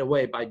right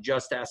away by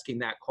just asking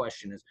that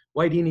question: is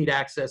why do you need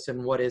access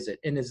and what is it?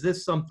 And is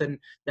this something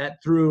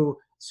that through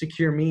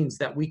secure means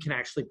that we can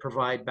actually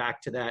provide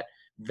back to that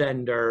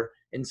vendor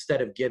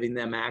instead of giving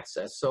them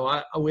access?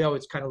 So we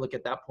always kind of look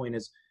at that point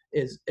is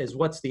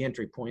what's the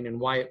entry point and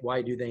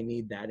why do they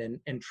need that,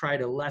 and try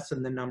to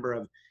lessen the number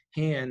of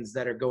hands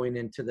that are going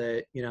into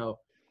the, you know,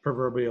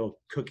 proverbial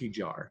cookie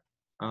jar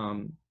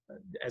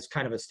as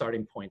kind of a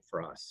starting point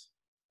for us.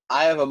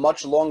 I have a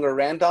much longer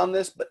rant on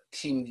this, but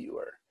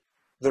TeamViewer.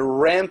 The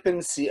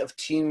rampancy of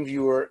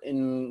TeamViewer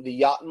in the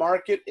yacht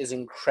market is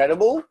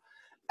incredible.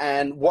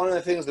 And one of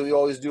the things that we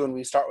always do when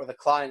we start with a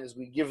client is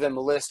we give them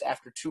a list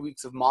after 2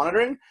 weeks of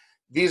monitoring.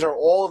 These are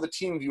all the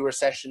TeamViewer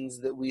sessions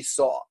that we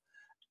saw,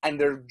 and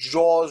their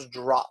jaws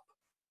drop.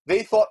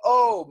 They thought,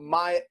 oh,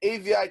 my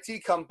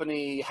AVIT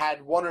company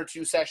had 1 or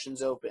 2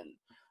 sessions open,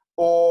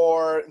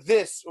 or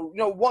this, or, you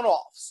know,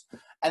 one-offs.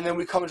 And then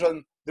we come and show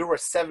them there were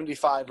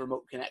 75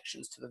 remote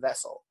connections to the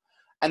vessel.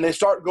 And they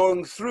start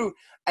going through,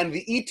 and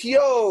the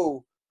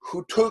ETO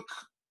who took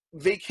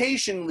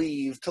vacation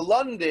leave to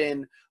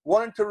London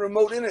wanted to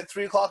remote in at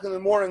 3 o'clock in the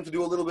morning to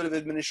do a little bit of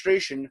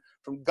administration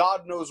from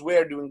God knows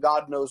where, doing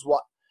God knows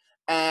what.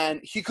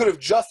 And he could have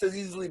just as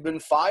easily been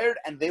fired,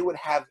 and they would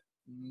have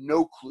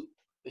no clue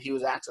that he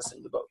was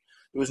accessing the boat.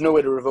 There was no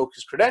way to revoke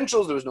his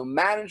credentials. There was no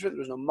management.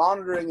 There was no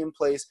monitoring in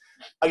place.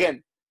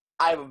 Again,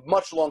 I have a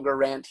much longer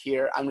rant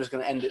here. I'm just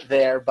going to end it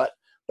there. But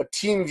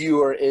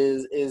TeamViewer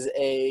is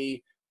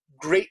a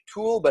great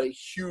tool, but a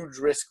huge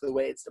risk the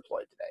way it's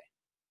deployed today.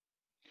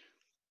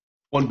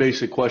 One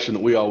basic question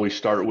that we always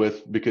start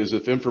with, because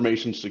if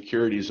information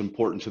security is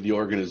important to the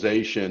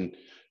organization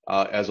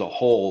as a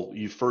whole,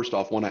 you first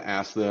off want to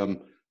ask them,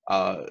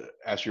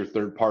 ask your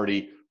third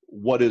party,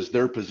 what is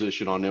their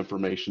position on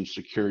information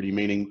security?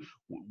 Meaning,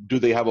 do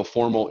they have a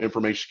formal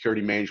information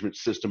security management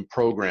system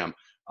program?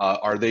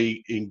 Are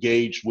they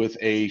engaged with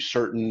a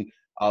certain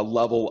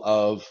level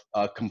of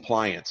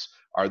compliance?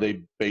 Are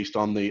they based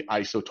on the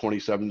ISO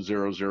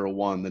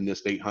 27001, the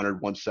NIST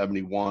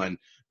 800-171,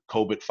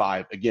 COVID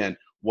 5. Again,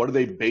 what are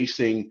they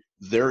basing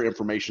their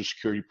information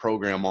security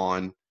program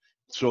on,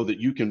 so that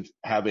you can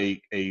have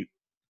a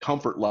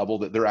comfort level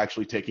that they're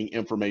actually taking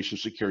information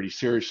security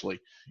seriously.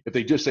 If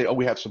they just say, oh,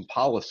 we have some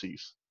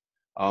policies,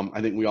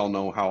 I think we all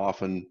know how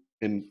often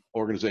in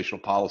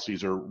organizational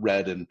policies are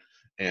read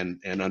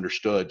and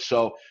understood.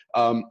 So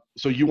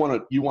so you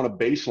want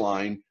to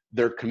baseline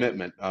their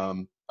commitment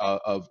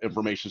of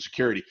information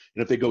security.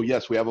 And if they go,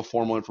 yes, we have a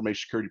formal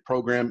information security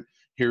program,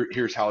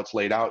 here's how it's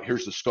laid out,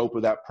 here's the scope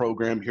of that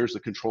program, here's the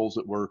controls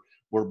that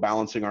we're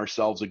balancing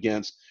ourselves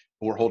against,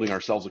 and we're holding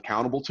ourselves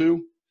accountable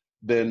to,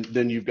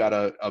 then you've got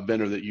a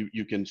vendor that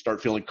you can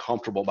start feeling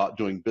comfortable about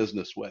doing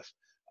business with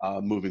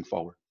moving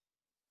forward.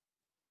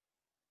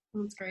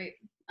 That's great.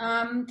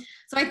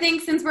 So I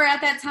think since we're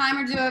at that time,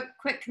 we'll do a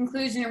quick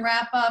conclusion and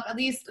wrap up. At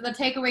least the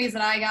takeaways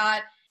that I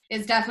got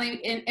is definitely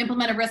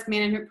implement a risk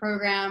management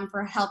program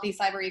for a healthy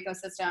cyber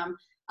ecosystem.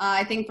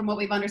 I think from what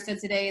we've understood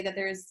today that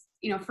there's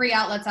free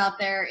outlets out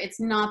there. It's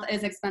not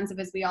as expensive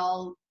as we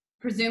all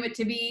presume it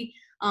to be.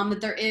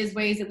 That there is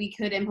ways that we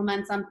could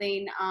implement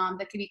something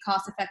that could be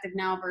cost effective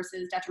now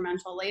versus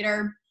detrimental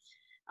later.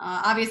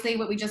 Obviously,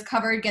 what we just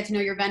covered, get to know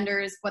your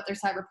vendors, what their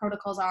cyber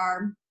protocols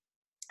are,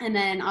 and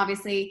then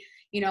obviously,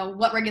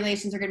 what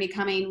regulations are going to be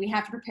coming. We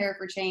have to prepare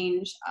for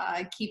change,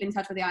 keep in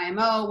touch with the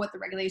IMO, what the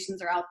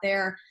regulations are out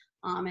there,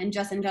 and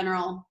just in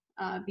general,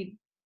 be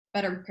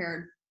better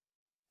prepared.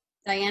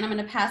 Diane, I'm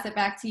going to pass it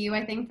back to you,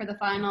 I think, for the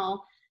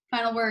final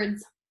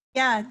words.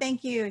 Yeah,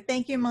 thank you.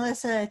 Thank you,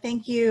 Melissa.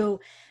 Thank you,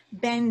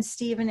 Ben,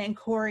 Stephen, and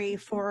Corey,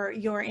 for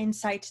your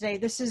insight today.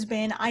 This has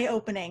been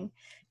eye-opening,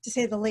 to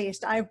say the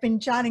least. I've been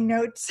jotting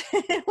notes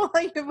while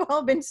you've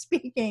all been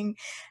speaking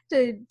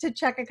to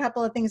check a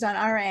couple of things on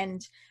our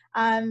end.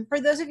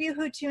 For those of you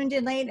who tuned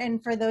in late,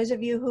 and for those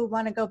of you who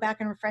want to go back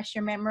and refresh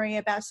your memory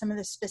about some of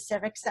the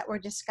specifics that were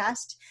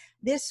discussed,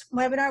 this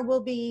webinar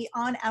will be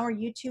on our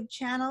YouTube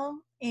channel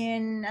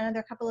in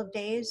another couple of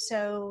days,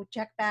 so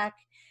check back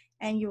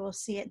and you will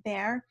see it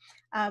there.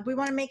 We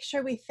want to make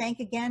sure we thank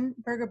again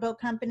Burger Boat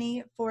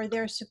Company for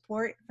their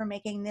support for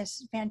making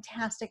this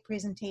fantastic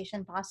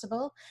presentation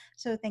possible.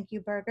 So thank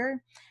you,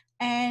 Burger.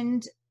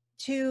 And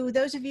to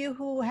those of you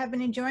who have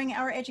been enjoying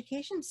our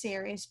education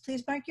series,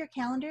 please mark your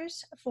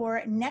calendars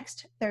for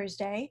next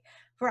Thursday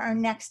for our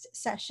next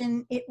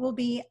session. It will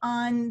be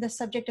on the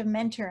subject of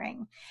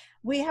mentoring.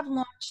 We have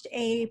launched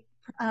a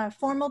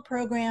formal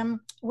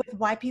program with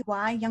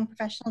YPY, Young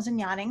Professionals in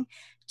Yachting,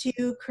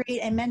 to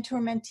create a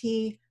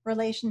mentor-mentee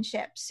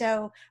relationship.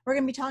 So we're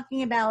going to be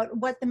talking about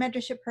what the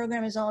mentorship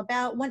program is all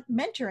about, what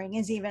mentoring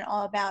is even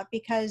all about,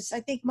 because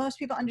I think most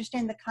people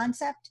understand the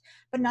concept,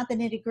 but not the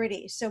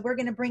nitty-gritty. So we're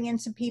going to bring in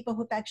some people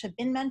who've actually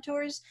been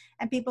mentors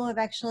and people who have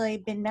actually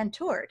been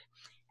mentored.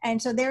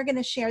 And so they're going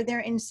to share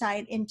their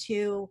insight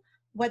into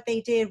what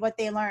they did, what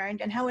they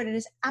learned, and how it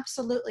is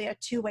absolutely a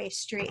two-way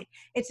street.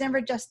 It's never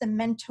just the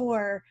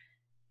mentor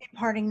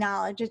imparting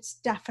knowledge. It's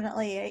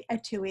definitely a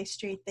two-way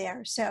street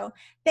there. So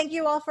thank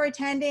you all for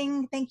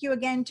attending. Thank you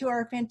again to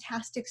our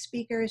fantastic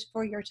speakers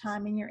for your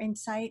time and your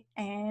insight.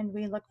 And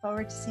we look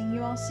forward to seeing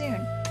you all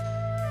soon.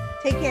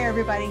 Take care,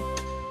 everybody.